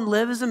go and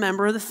live as a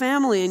member of the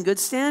family in good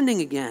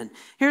standing again.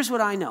 Here's what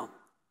I know.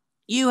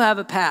 You have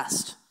a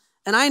past.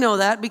 And I know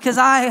that because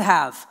I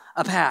have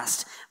a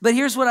past. But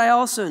here's what I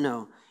also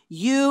know.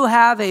 You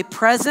have a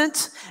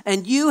present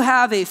and you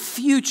have a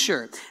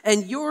future.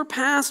 And your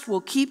past will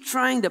keep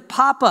trying to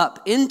pop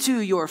up into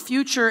your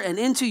future and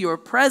into your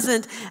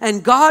present.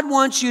 And God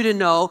wants you to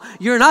know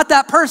you're not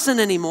that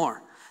person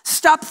anymore.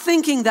 Stop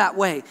thinking that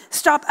way.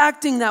 Stop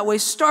acting that way.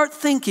 Start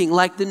thinking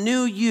like the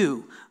new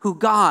you who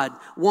God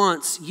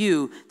wants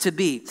you to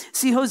be.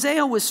 See,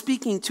 Hosea was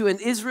speaking to an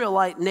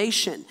Israelite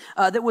nation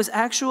that was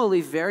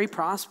actually very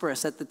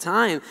prosperous at the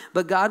time,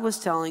 but God was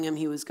telling him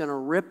he was going to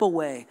rip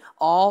away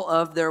all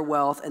of their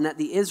wealth and that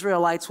the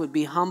Israelites would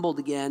be humbled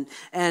again.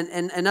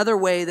 And another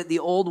way that the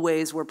old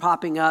ways were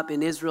popping up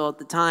in Israel at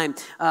the time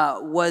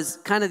was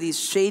kind of these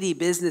shady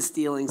business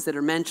dealings that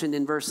are mentioned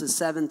in verses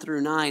 7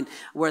 through 9,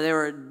 where they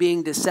were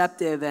being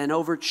deceptive and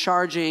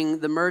overcharging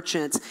the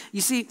merchants. You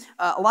see,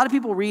 a lot of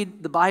people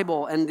read the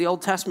Bible and and the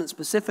Old Testament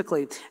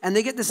specifically, and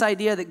they get this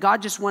idea that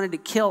God just wanted to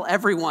kill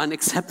everyone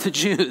except the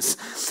Jews.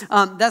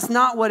 That's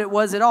not what it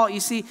was at all. You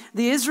see,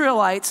 the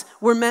Israelites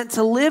were meant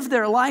to live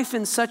their life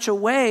in such a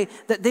way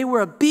that they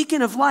were a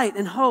beacon of light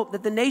and hope,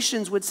 that the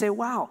nations would say,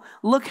 wow,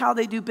 look how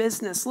they do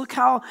business, look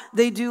how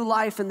they do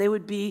life, and they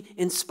would be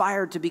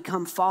inspired to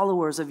become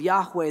followers of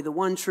Yahweh, the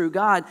one true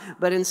God.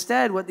 But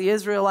instead, what the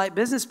Israelite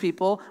business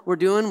people were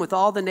doing with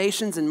all the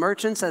nations and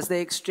merchants as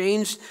they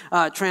exchanged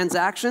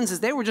transactions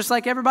is they were just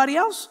like everybody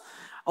else,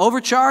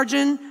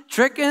 overcharging,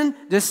 tricking,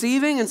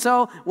 deceiving. And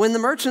so when the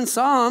merchants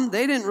saw them,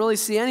 they didn't really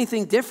see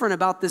anything different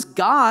about this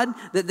God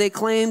that they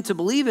claimed to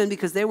believe in,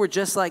 because they were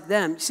just like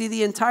them. See,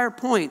 the entire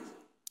point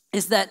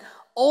is that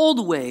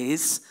old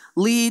ways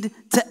lead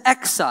to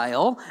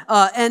exile,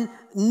 and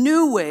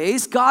new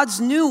ways, God's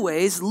new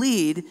ways,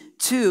 lead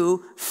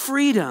to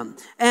freedom.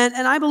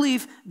 And I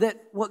believe that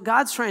what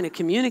God's trying to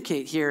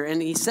communicate here,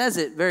 and he says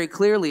it very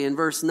clearly in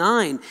verse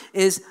 9,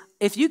 is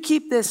if you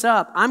keep this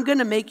up, I'm going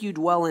to make you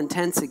dwell in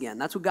tents again.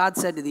 That's what God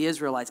said to the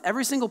Israelites.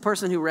 Every single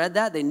person who read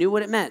that, they knew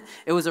what it meant.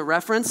 It was a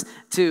reference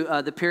to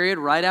the period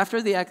right after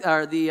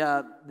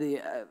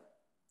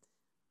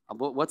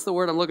what's the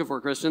word I'm looking for,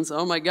 Christians?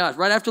 Oh my gosh.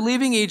 Right after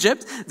leaving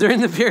Egypt,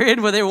 during the period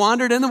where they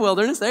wandered in the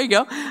wilderness. There you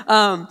go.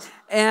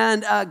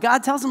 And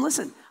God tells them,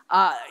 listen,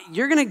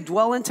 you're going to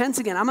dwell in tents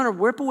again. I'm going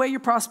to rip away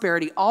your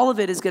prosperity. All of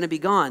it is going to be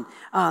gone.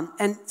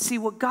 And see,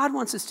 what God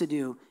wants us to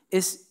do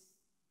is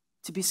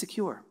to be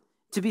secure.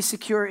 To be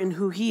secure in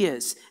who he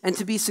is, and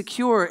to be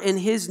secure in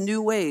his new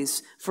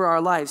ways for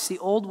our lives. See,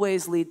 old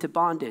ways lead to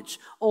bondage.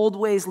 Old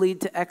ways lead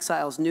to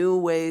exiles. New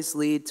ways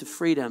lead to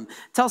freedom.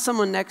 Tell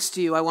someone next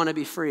to you, I want to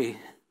be free.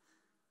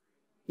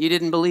 You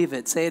didn't believe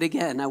it. Say it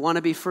again. I want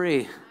to be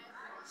free.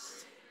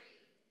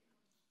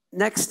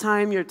 Next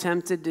time you're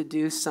tempted to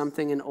do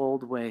something an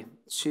old way,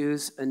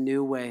 choose a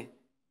new way,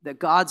 that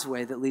God's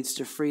way that leads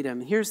to freedom.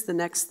 Here's the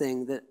next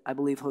thing that I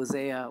believe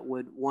Hosea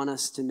would want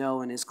us to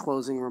know in his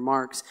closing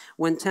remarks.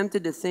 When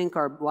tempted to think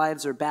our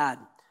lives are bad,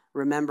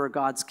 remember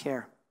God's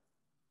care.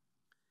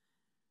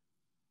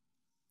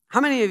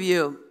 How many of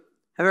you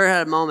have ever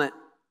had a moment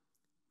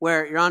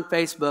where you're on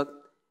Facebook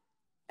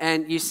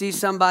and you see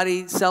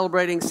somebody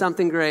celebrating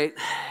something great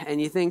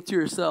and you think to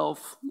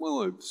yourself, my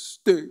life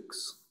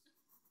stinks?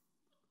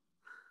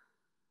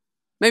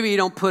 Maybe you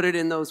don't put it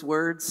in those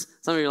words.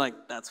 Some of you are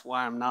like, that's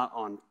why I'm not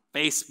on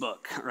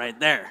Facebook right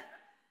there.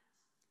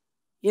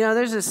 You know,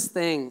 there's this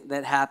thing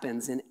that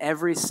happens in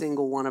every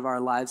single one of our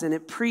lives, and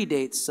it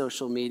predates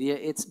social media.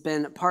 It's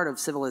been a part of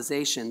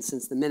civilization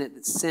since the minute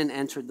that sin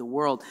entered the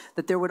world,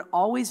 that there would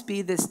always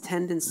be this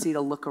tendency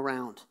to look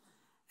around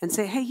and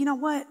say, hey, you know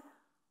what?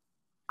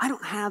 I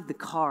don't have the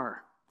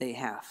car they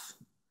have.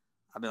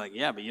 I'll be like,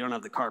 yeah, but you don't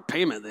have the car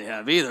payment they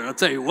have either. I'll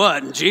tell you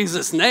what, in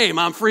Jesus' name,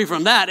 I'm free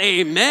from that.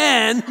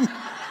 Amen.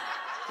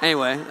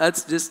 Anyway,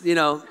 that's just,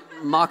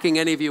 mocking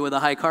any of you with a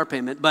high car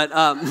payment. But,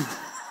 and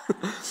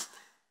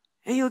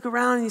you look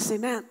around and you say,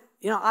 man,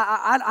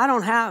 I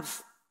don't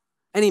have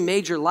any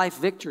major life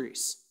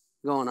victories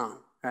going on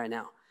right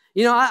now.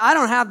 I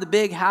don't have the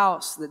big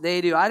house that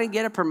they do. I didn't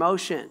get a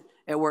promotion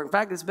at work. In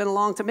fact, it's been a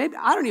long time. Maybe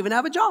I don't even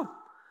have a job.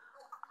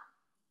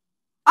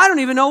 I don't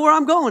even know where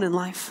I'm going in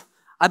life.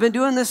 I've been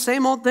doing this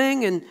same old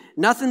thing and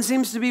nothing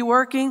seems to be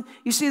working.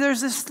 You see,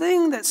 there's this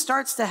thing that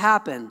starts to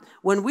happen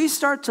when we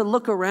start to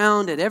look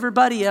around at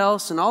everybody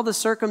else and all the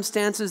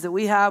circumstances that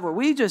we have, where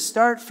we just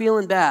start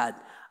feeling bad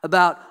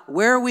about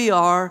where we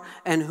are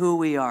and who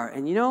we are.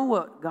 And you know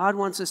what God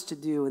wants us to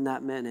do in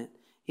that minute?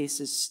 He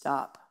says,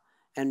 stop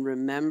and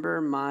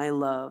remember my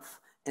love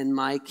and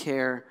my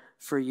care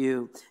for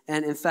you.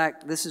 And in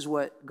fact, this is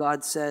what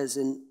God says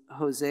in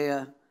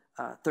Hosea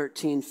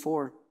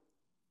 13:4.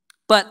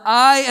 But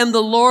I am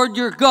the Lord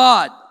your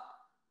God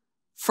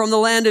from the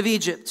land of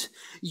Egypt.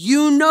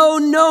 You know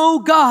no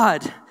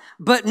God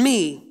but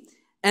me,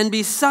 and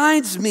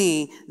besides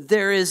me,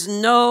 there is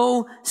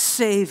no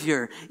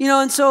Savior.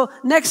 And so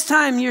next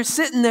time you're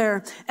sitting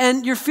there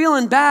and you're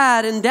feeling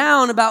bad and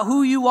down about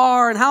who you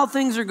are and how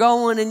things are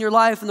going in your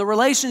life and the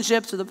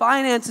relationships or the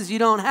finances you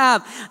don't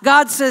have,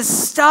 God says,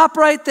 stop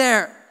right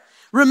there.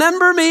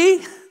 Remember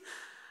me.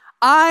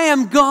 I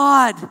am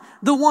God,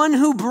 the one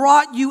who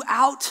brought you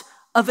out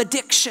of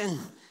addiction.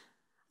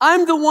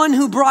 I'm the one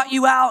who brought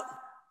you out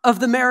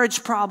of the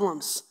marriage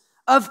problems,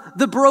 of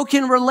the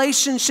broken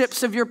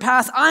relationships of your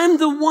past. I'm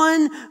the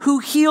one who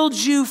healed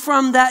you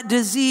from that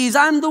disease.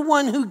 I'm the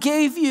one who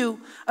gave you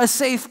a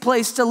safe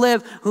place to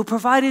live, who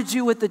provided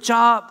you with the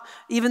job,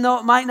 even though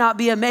it might not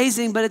be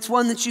amazing, but it's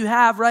one that you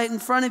have right in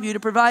front of you to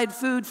provide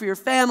food for your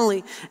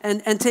family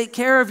and take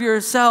care of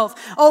yourself.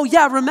 Oh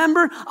yeah,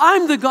 remember,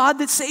 I'm the God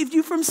that saved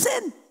you from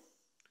sin.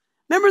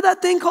 Remember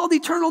that thing called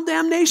eternal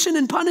damnation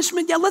and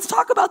punishment? Yeah, let's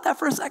talk about that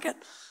for a second.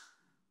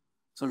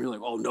 Some of you are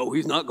like, oh no,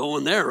 he's not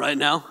going there right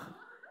now.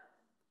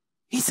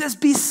 He says,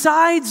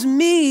 besides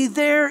me,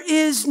 there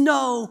is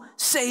no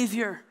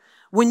Savior.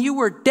 When you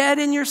were dead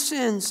in your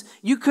sins,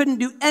 you couldn't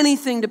do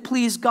anything to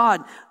please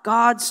God.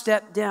 God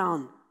stepped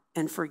down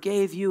and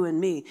forgave you and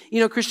me. You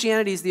know,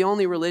 Christianity is the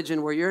only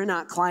religion where you're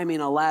not climbing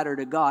a ladder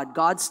to God.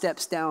 God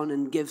steps down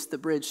and gives the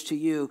bridge to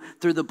you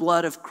through the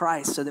blood of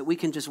Christ so that we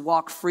can just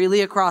walk freely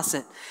across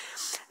it.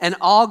 And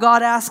all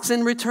God asks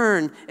in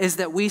return is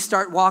that we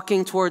start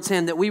walking towards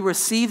him, that we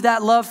receive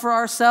that love for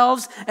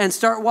ourselves and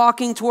start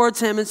walking towards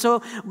him. And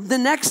so the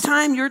next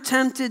time you're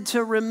tempted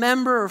to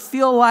remember or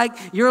feel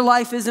like your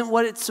life isn't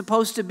what it's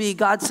supposed to be,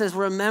 God says,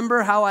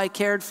 remember how I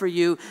cared for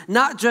you,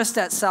 not just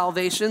at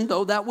salvation,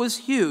 though that was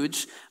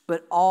huge,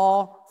 but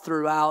all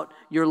throughout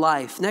your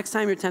life. Next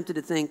time you're tempted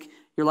to think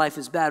your life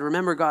is bad,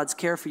 remember God's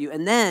care for you.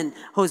 And then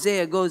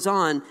Hosea goes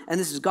on, and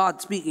this is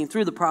God speaking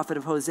through the prophet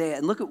of Hosea.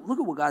 And look at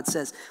what God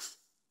says.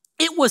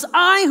 It was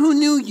I who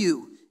knew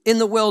you in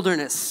the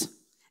wilderness,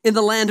 in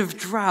the land of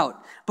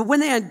drought. But when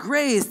they had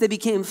grazed, they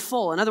became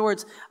full. In other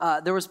words,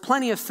 there was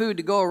plenty of food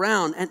to go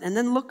around. And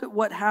then look at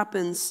what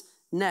happens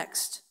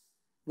next.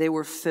 They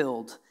were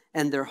filled,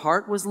 and their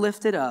heart was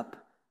lifted up.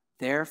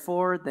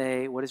 Therefore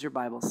they, what does your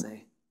Bible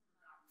say?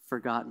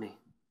 Forgot me.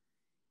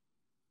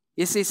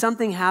 You see,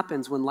 something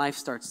happens when life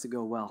starts to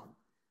go well.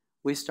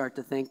 We start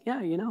to think,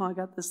 yeah, you know, I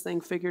got this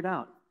thing figured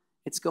out.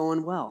 It's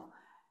going well.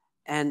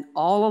 And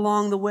all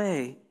along the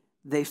way,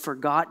 they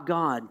forgot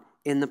God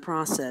in the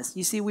process.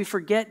 You see, we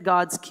forget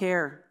God's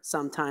care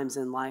sometimes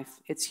in life.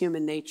 It's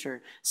human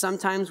nature.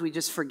 Sometimes we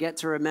just forget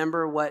to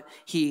remember what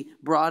he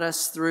brought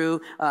us through.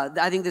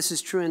 I think this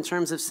is true in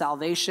terms of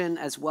salvation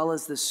as well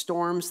as the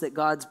storms that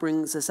God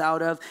brings us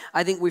out of.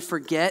 I think we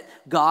forget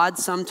God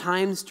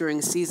sometimes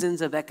during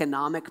seasons of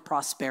economic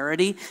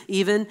prosperity.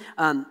 Even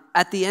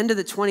at the end of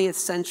the 20th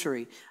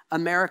century,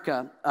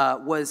 America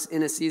was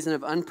in a season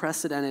of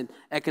unprecedented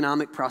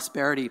economic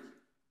prosperity.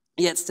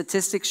 Yet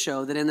statistics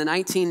show that in the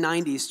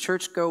 1990s,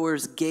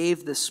 churchgoers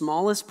gave the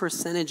smallest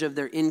percentage of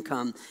their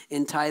income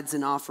in tithes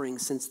and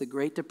offerings since the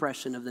Great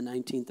Depression of the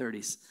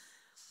 1930s.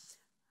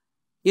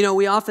 You know,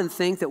 we often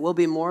think that we'll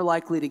be more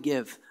likely to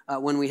give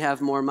when we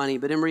have more money,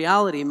 but in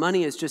reality,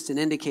 money is just an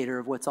indicator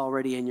of what's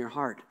already in your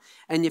heart.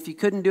 And if you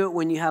couldn't do it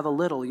when you have a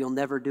little, you'll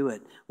never do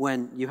it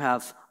when you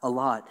have a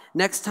lot.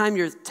 Next time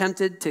you're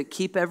tempted to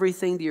keep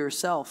everything to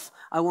yourself,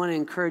 I want to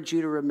encourage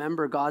you to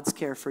remember God's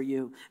care for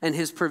you and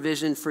his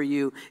provision for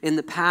you in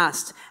the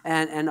past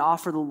and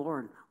offer the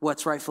Lord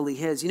what's rightfully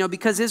his. You know,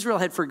 because Israel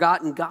had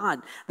forgotten God,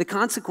 the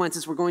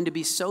consequences were going to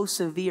be so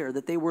severe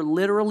that they were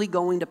literally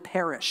going to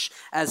perish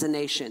as a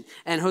nation.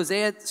 And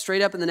Hosea,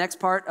 straight up in the next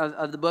part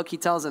of the book, he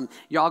tells them,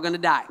 you're all going to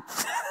die.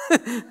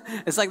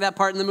 It's like that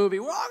part in the movie,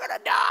 we're all going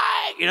to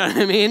die. You know what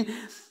I mean?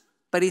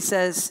 But he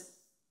says,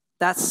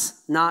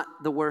 that's not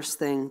the worst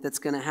thing that's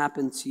going to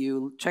happen to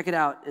you. Check it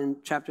out in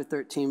chapter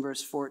 13,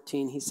 verse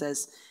 14. He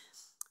says,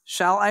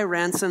 shall I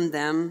ransom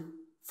them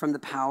from the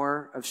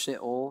power of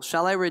Sheol?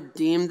 Shall I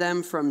redeem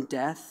them from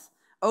death?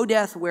 O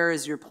death, where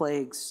is your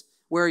plagues?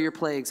 Where are your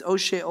plagues? O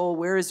Sheol,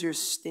 where is your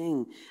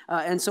sting?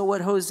 And so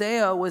what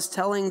Hosea was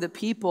telling the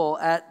people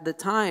at the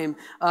time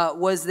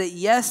was that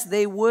yes,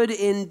 they would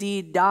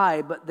indeed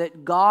die, but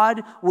that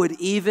God would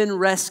even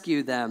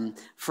rescue them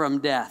from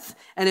death.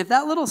 And if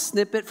that little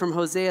snippet from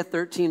Hosea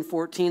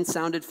 13:14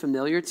 sounded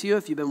familiar to you,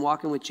 if you've been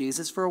walking with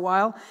Jesus for a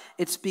while,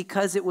 it's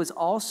because it was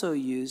also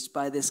used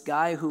by this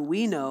guy who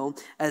we know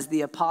as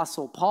the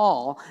Apostle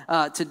Paul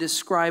to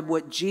describe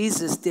what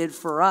Jesus did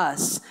for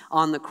us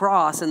on the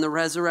cross and the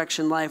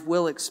resurrection life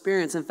we'll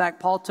experience. In fact,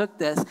 Paul took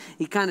this,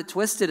 he kind of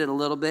twisted it a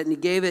little bit, and he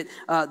gave it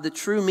the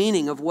true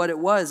meaning of what it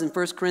was in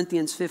 1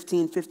 Corinthians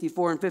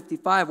 15:54 and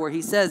 55, where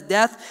he says,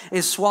 death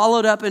is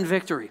swallowed up in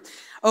victory.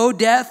 O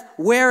death,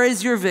 where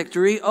is your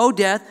victory? O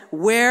death,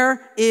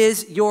 where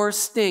is your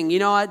sting? You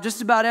know,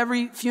 just about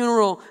every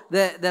funeral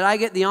that I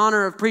get the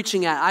honor of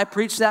preaching at, I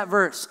preach that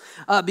verse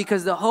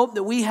because the hope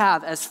that we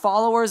have as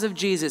followers of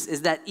Jesus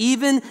is that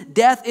even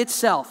death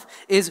itself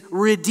is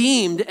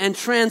redeemed and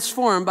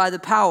transformed by the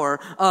power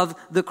of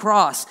the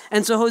cross.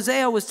 And so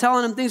Hosea was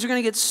telling them things are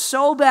going to get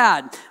so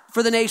bad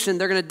for the nation.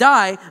 They're going to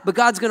die, but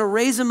God's going to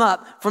raise them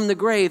up from the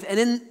grave. And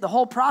in the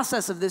whole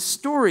process of this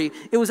story,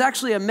 it was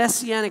actually a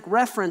messianic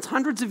reference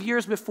hundreds of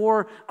years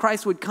before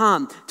Christ would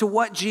come to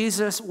what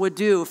Jesus would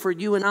do for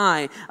you and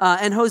I.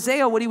 And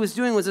Hosea, what he was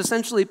doing was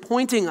essentially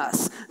pointing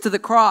us to the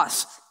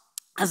cross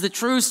as the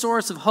true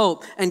source of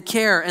hope and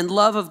care and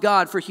love of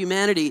God for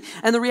humanity.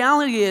 And the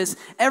reality is,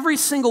 every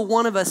single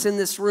one of us in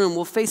this room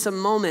will face a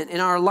moment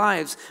in our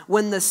lives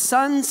when the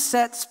sun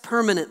sets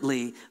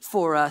permanently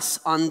for us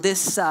on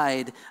this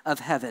side of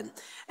heaven.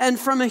 And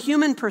from a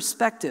human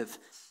perspective,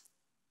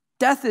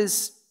 death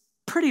is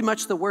pretty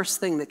much the worst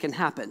thing that can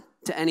happen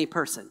to any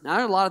person. Now,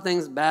 there are a lot of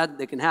things bad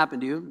that can happen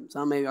to you.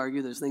 Some may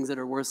argue there's things that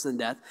are worse than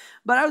death.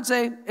 But I would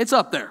say it's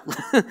up there,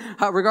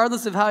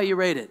 regardless of how you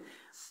rate it.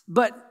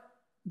 But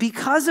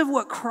because of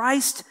what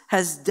Christ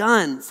has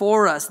done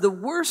for us, the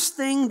worst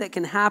thing that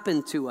can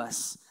happen to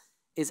us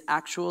is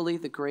actually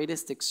the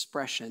greatest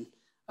expression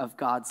of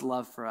God's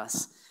love for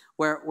us.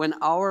 Where when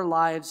our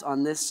lives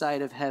on this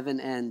side of heaven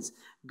ends,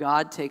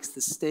 God takes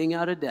the sting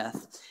out of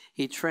death.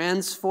 He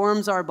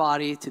transforms our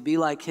body to be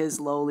like his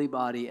lowly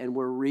body, and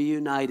we're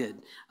reunited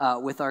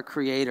with our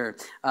Creator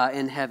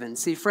in heaven.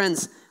 See,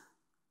 friends,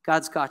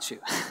 God's got you.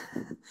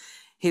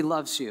 He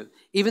loves you.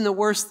 Even the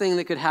worst thing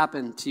that could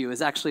happen to you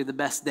is actually the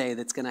best day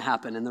that's going to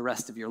happen in the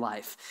rest of your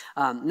life.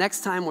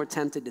 Next time we're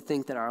tempted to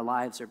think that our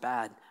lives are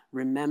bad,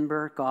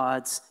 remember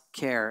God's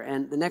care.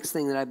 And the next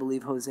thing that I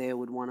believe Hosea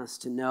would want us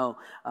to know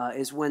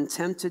is when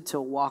tempted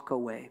to walk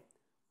away,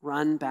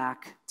 run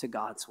back to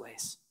God's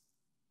ways.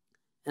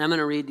 And I'm going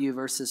to read to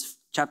you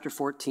chapter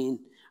 14,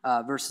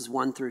 verses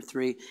 1 through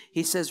 3.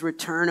 He says,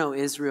 "Return, O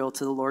Israel,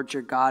 to the Lord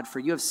your God, for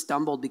you have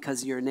stumbled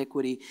because of your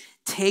iniquity.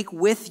 Take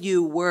with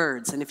you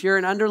words." And if you're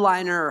an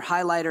underliner or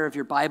highlighter of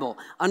your Bible,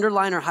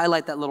 underline or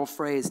highlight that little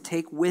phrase,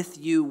 "take with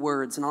you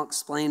words," and I'll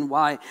explain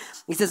why.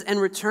 He says, "And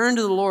return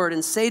to the Lord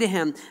and say to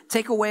him,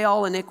 take away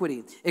all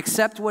iniquity,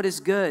 accept what is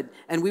good,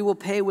 and we will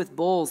pay with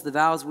bulls the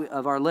vows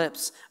of our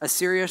lips.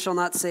 Assyria shall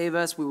not save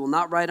us, we will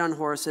not ride on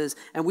horses,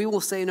 and we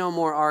will say no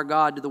more, our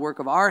God, to the work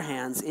of our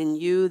hands. In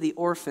you the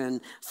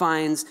orphan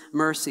finds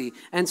mercy."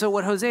 And so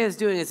what Hosea is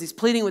doing is he's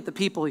pleading with the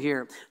people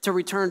here to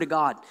return to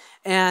God.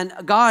 And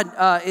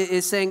God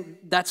is saying,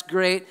 that's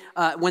great.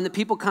 When the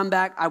people come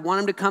back, I want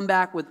them to come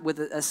back with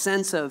a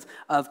sense of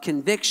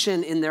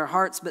conviction in their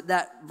hearts. But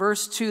that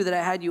verse 2 that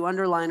I had you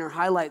underline or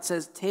highlight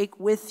says, take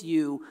with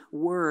you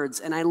words.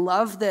 And I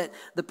love that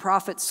the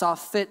prophet saw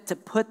fit to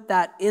put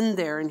that in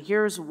there. And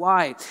here's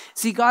why.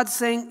 See, God's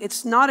saying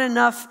it's not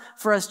enough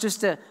for us just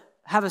to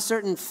have a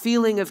certain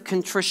feeling of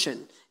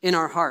contrition in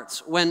our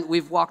hearts when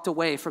we've walked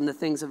away from the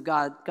things of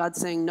God. God's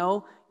saying,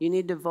 no, you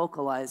need to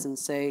vocalize and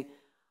say,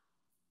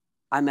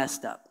 I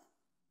messed up.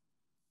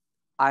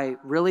 I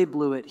really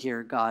blew it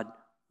here, God.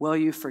 Will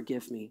you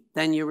forgive me?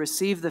 Then you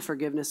receive the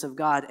forgiveness of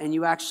God and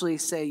you actually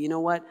say, you know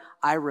what?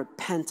 I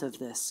repent of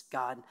this,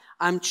 God.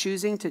 I'm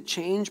choosing to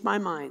change my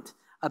mind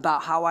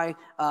about how I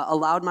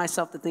allowed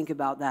myself to think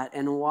about that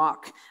and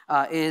walk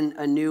in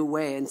a new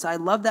way. And so I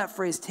love that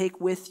phrase,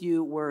 take with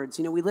you words.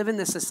 You know, we live in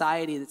this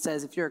society that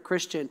says if you're a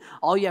Christian,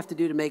 all you have to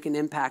do to make an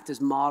impact is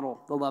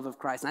model the love of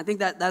Christ. And I think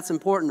that's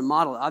important to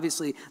model.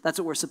 Obviously, that's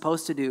what we're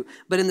supposed to do.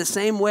 But in the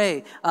same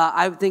way,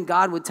 I would think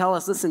God would tell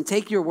us, listen,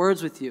 take your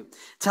words with you.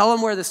 Tell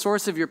them where the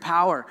source of your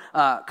power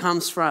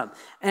comes from.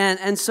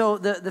 And so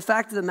the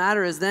fact of the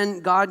matter is then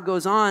God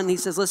goes on, he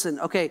says, listen,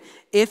 okay,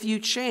 if you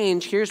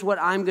change, here's what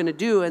I'm going to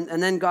do. And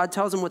then God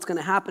tells him what's going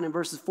to happen in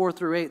verses 4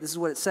 through 8. This is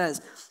what it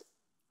says.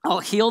 I'll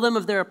heal them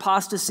of their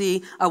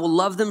apostasy. I will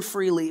love them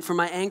freely, for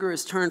my anger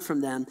is turned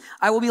from them.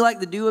 I will be like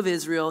the dew of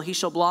Israel. He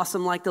shall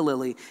blossom like the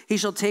lily. He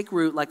shall take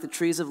root like the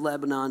trees of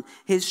Lebanon.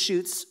 His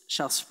shoots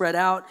shall spread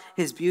out.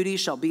 His beauty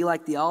shall be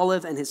like the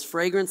olive, and his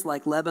fragrance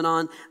like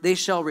Lebanon. They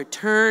shall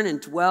return and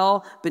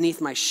dwell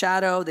beneath my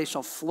shadow. They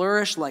shall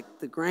flourish like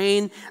the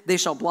grain. They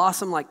shall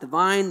blossom like the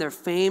vine. Their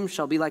fame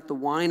shall be like the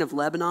wine of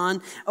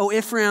Lebanon. O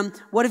Ephraim,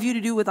 what have I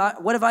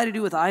to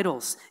do with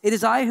idols? It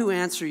is I who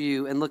answer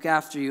you and look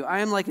after you. I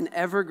am like an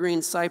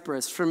evergreen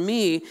cypress. From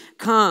me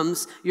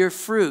comes your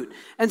fruit.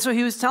 And so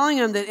he was telling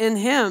them that in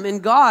him, in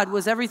God,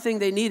 was everything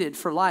they needed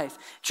for life.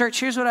 Church,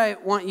 here's what I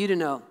want you to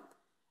know.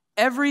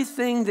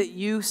 Everything that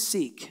you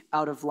seek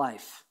out of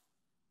life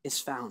is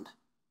found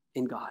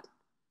in God.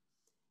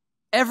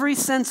 Every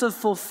sense of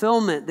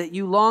fulfillment that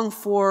you long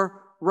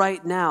for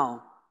right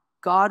now,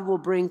 God will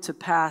bring to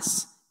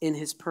pass in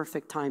his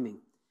perfect timing.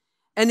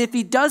 And if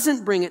he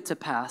doesn't bring it to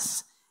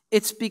pass,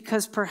 it's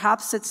because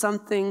perhaps it's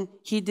something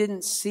he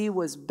didn't see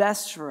was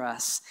best for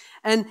us.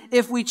 And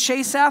if we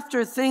chase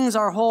after things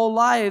our whole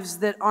lives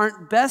that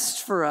aren't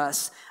best for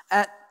us,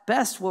 at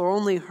best we'll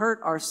only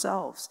hurt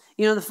ourselves.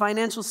 You know, the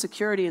financial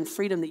security and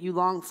freedom that you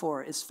long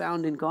for is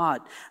found in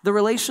God. The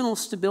relational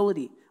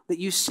stability that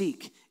you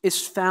seek is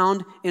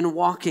found in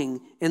walking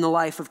in the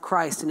life of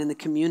Christ and in the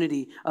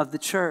community of the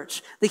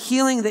church. The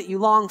healing that you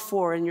long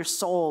for in your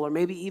soul or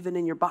maybe even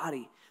in your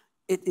body,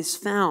 it is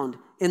found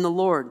in the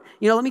Lord.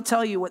 You know, let me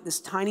tell you what this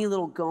tiny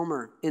little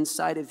Gomer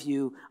inside of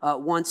you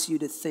wants you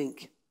to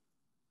think.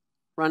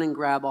 Run and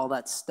grab all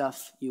that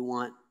stuff you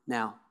want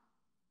now.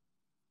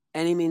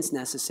 Any means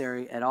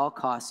necessary, at all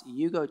costs.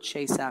 You go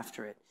chase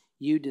after it.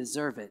 You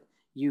deserve it.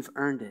 You've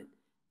earned it.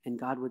 And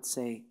God would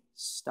say,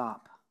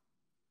 stop.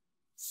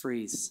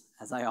 Freeze,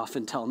 as I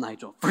often tell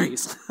Nigel,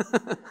 freeze.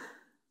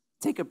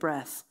 Take a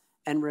breath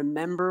and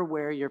remember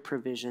where your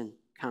provision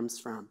comes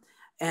from.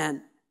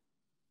 And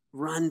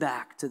run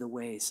back to the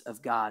ways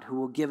of God, who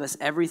will give us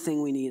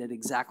everything we need at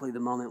exactly the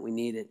moment we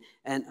need it.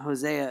 And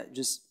Hosea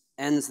just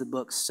ends the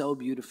book so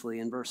beautifully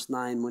in verse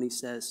 9 when he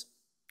says,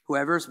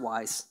 whoever is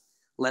wise,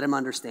 let him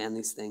understand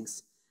these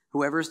things.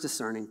 Whoever is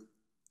discerning,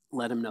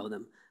 let him know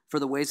them. For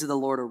the ways of the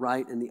Lord are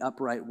right, and the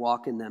upright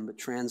walk in them, but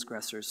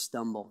transgressors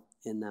stumble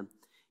in them.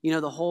 You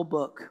know, the whole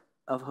book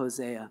of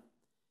Hosea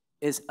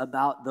is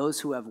about those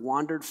who have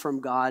wandered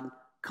from God,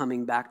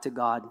 coming back to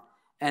God,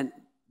 and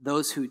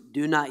those who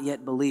do not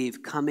yet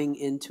believe coming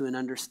into an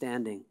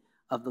understanding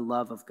of the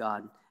love of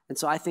God. And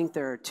so I think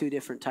there are two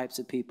different types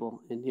of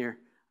people in here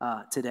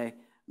today.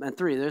 And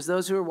three, there's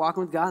those who are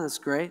walking with God. That's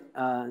great.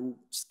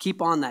 Just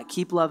keep on that.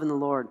 Keep loving the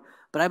Lord.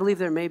 But I believe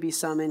there may be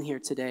some in here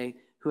today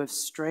who have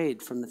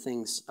strayed from the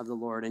things of the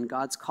Lord, and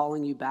God's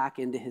calling you back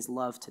into his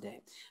love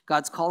today.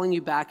 God's calling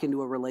you back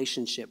into a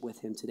relationship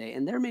with him today.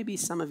 And there may be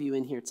some of you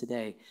in here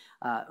today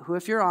who,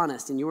 if you're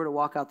honest and you were to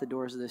walk out the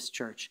doors of this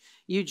church,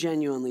 you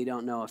genuinely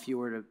don't know if you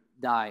were to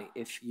die,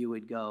 if you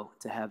would go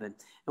to heaven.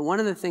 And one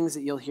of the things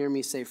that you'll hear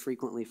me say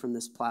frequently from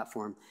this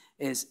platform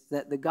is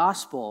that the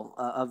gospel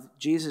of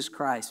Jesus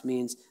Christ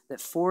means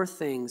that 4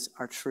 things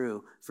are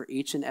true for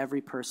each and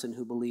every person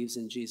who believes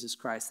in Jesus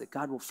Christ. That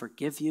God will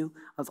forgive you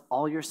of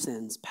all your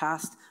sins,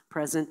 past,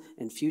 present,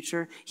 and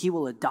future. He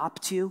will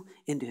adopt you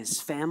into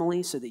his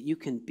family so that you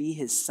can be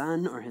his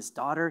son or his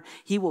daughter.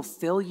 He will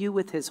fill you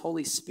with his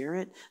Holy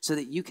Spirit so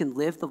that you can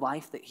live the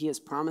life that he has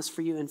promised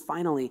for you. And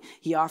finally,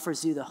 he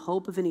offers you the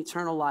hope of an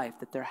eternal life,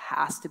 that there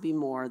has to be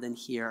more than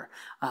here,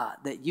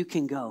 that you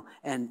can go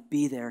and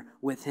be there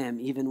with him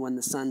even when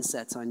the sun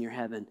sets on your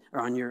heaven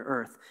or on your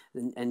earth,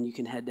 and you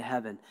can head to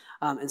heaven.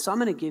 And so I'm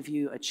going to give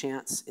you a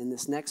chance in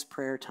this next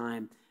prayer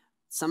time,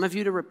 some of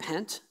you to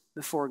repent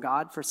before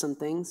God for some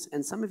things,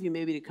 and some of you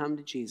maybe to come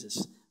to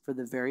Jesus for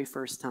the very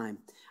first time.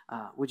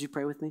 Would you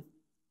pray with me?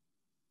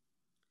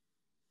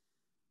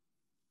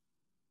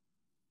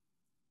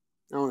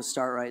 I want to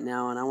start right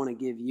now, and I want to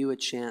give you a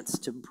chance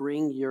to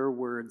bring your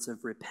words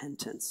of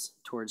repentance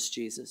towards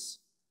Jesus.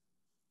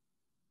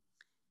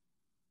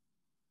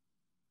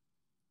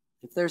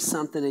 If there's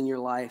something in your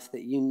life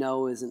that you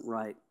know isn't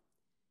right,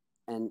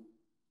 and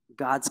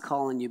God's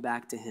calling you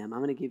back to him, I'm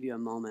going to give you a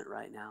moment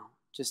right now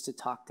just to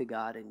talk to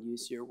God and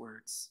use your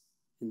words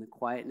in the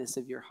quietness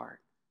of your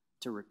heart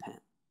to repent.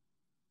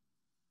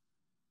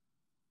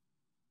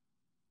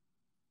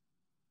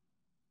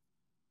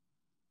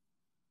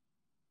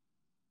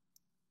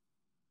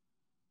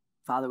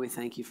 Father, we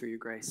thank you for your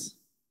grace.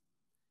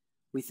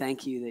 We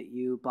thank you that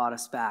you bought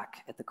us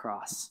back at the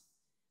cross.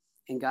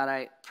 And God,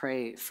 I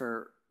pray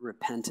for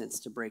repentance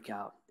to break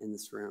out in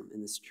this room,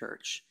 in this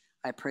church.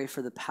 I pray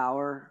for the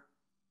power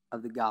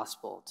of the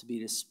gospel to be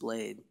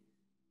displayed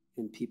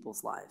in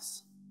people's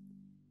lives.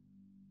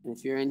 And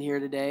if you're in here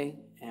today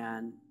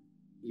and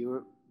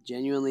you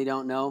genuinely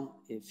don't know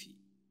if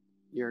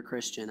you're a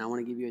Christian, I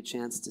want to give you a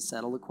chance to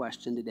settle the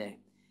question today.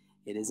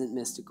 It isn't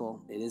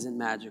mystical. It isn't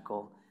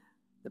magical.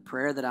 The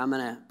prayer that I'm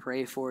going to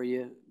pray for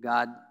you,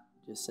 God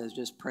just says,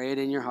 just pray it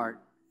in your heart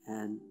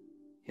and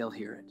he'll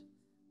hear it.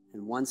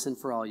 And once and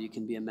for all, you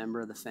can be a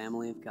member of the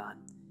family of God.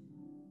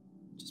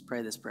 Just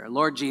pray this prayer.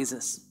 Lord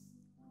Jesus,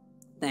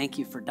 thank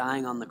you for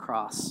dying on the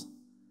cross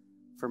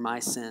for my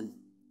sin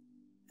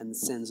and the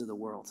sins of the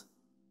world.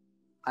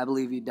 I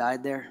believe you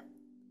died there,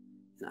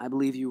 and I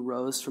believe you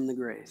rose from the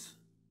grave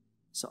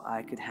so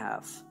I could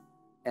have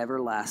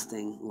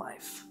everlasting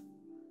life.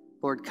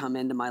 Lord, come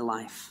into my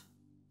life.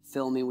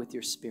 Fill me with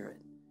your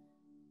Spirit.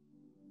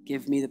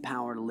 Give me the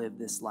power to live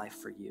this life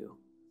for you.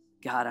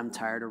 God, I'm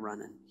tired of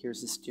running.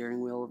 Here's the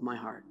steering wheel of my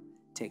heart.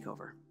 Take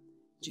over.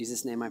 In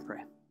Jesus' name I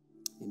pray.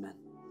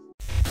 Amen.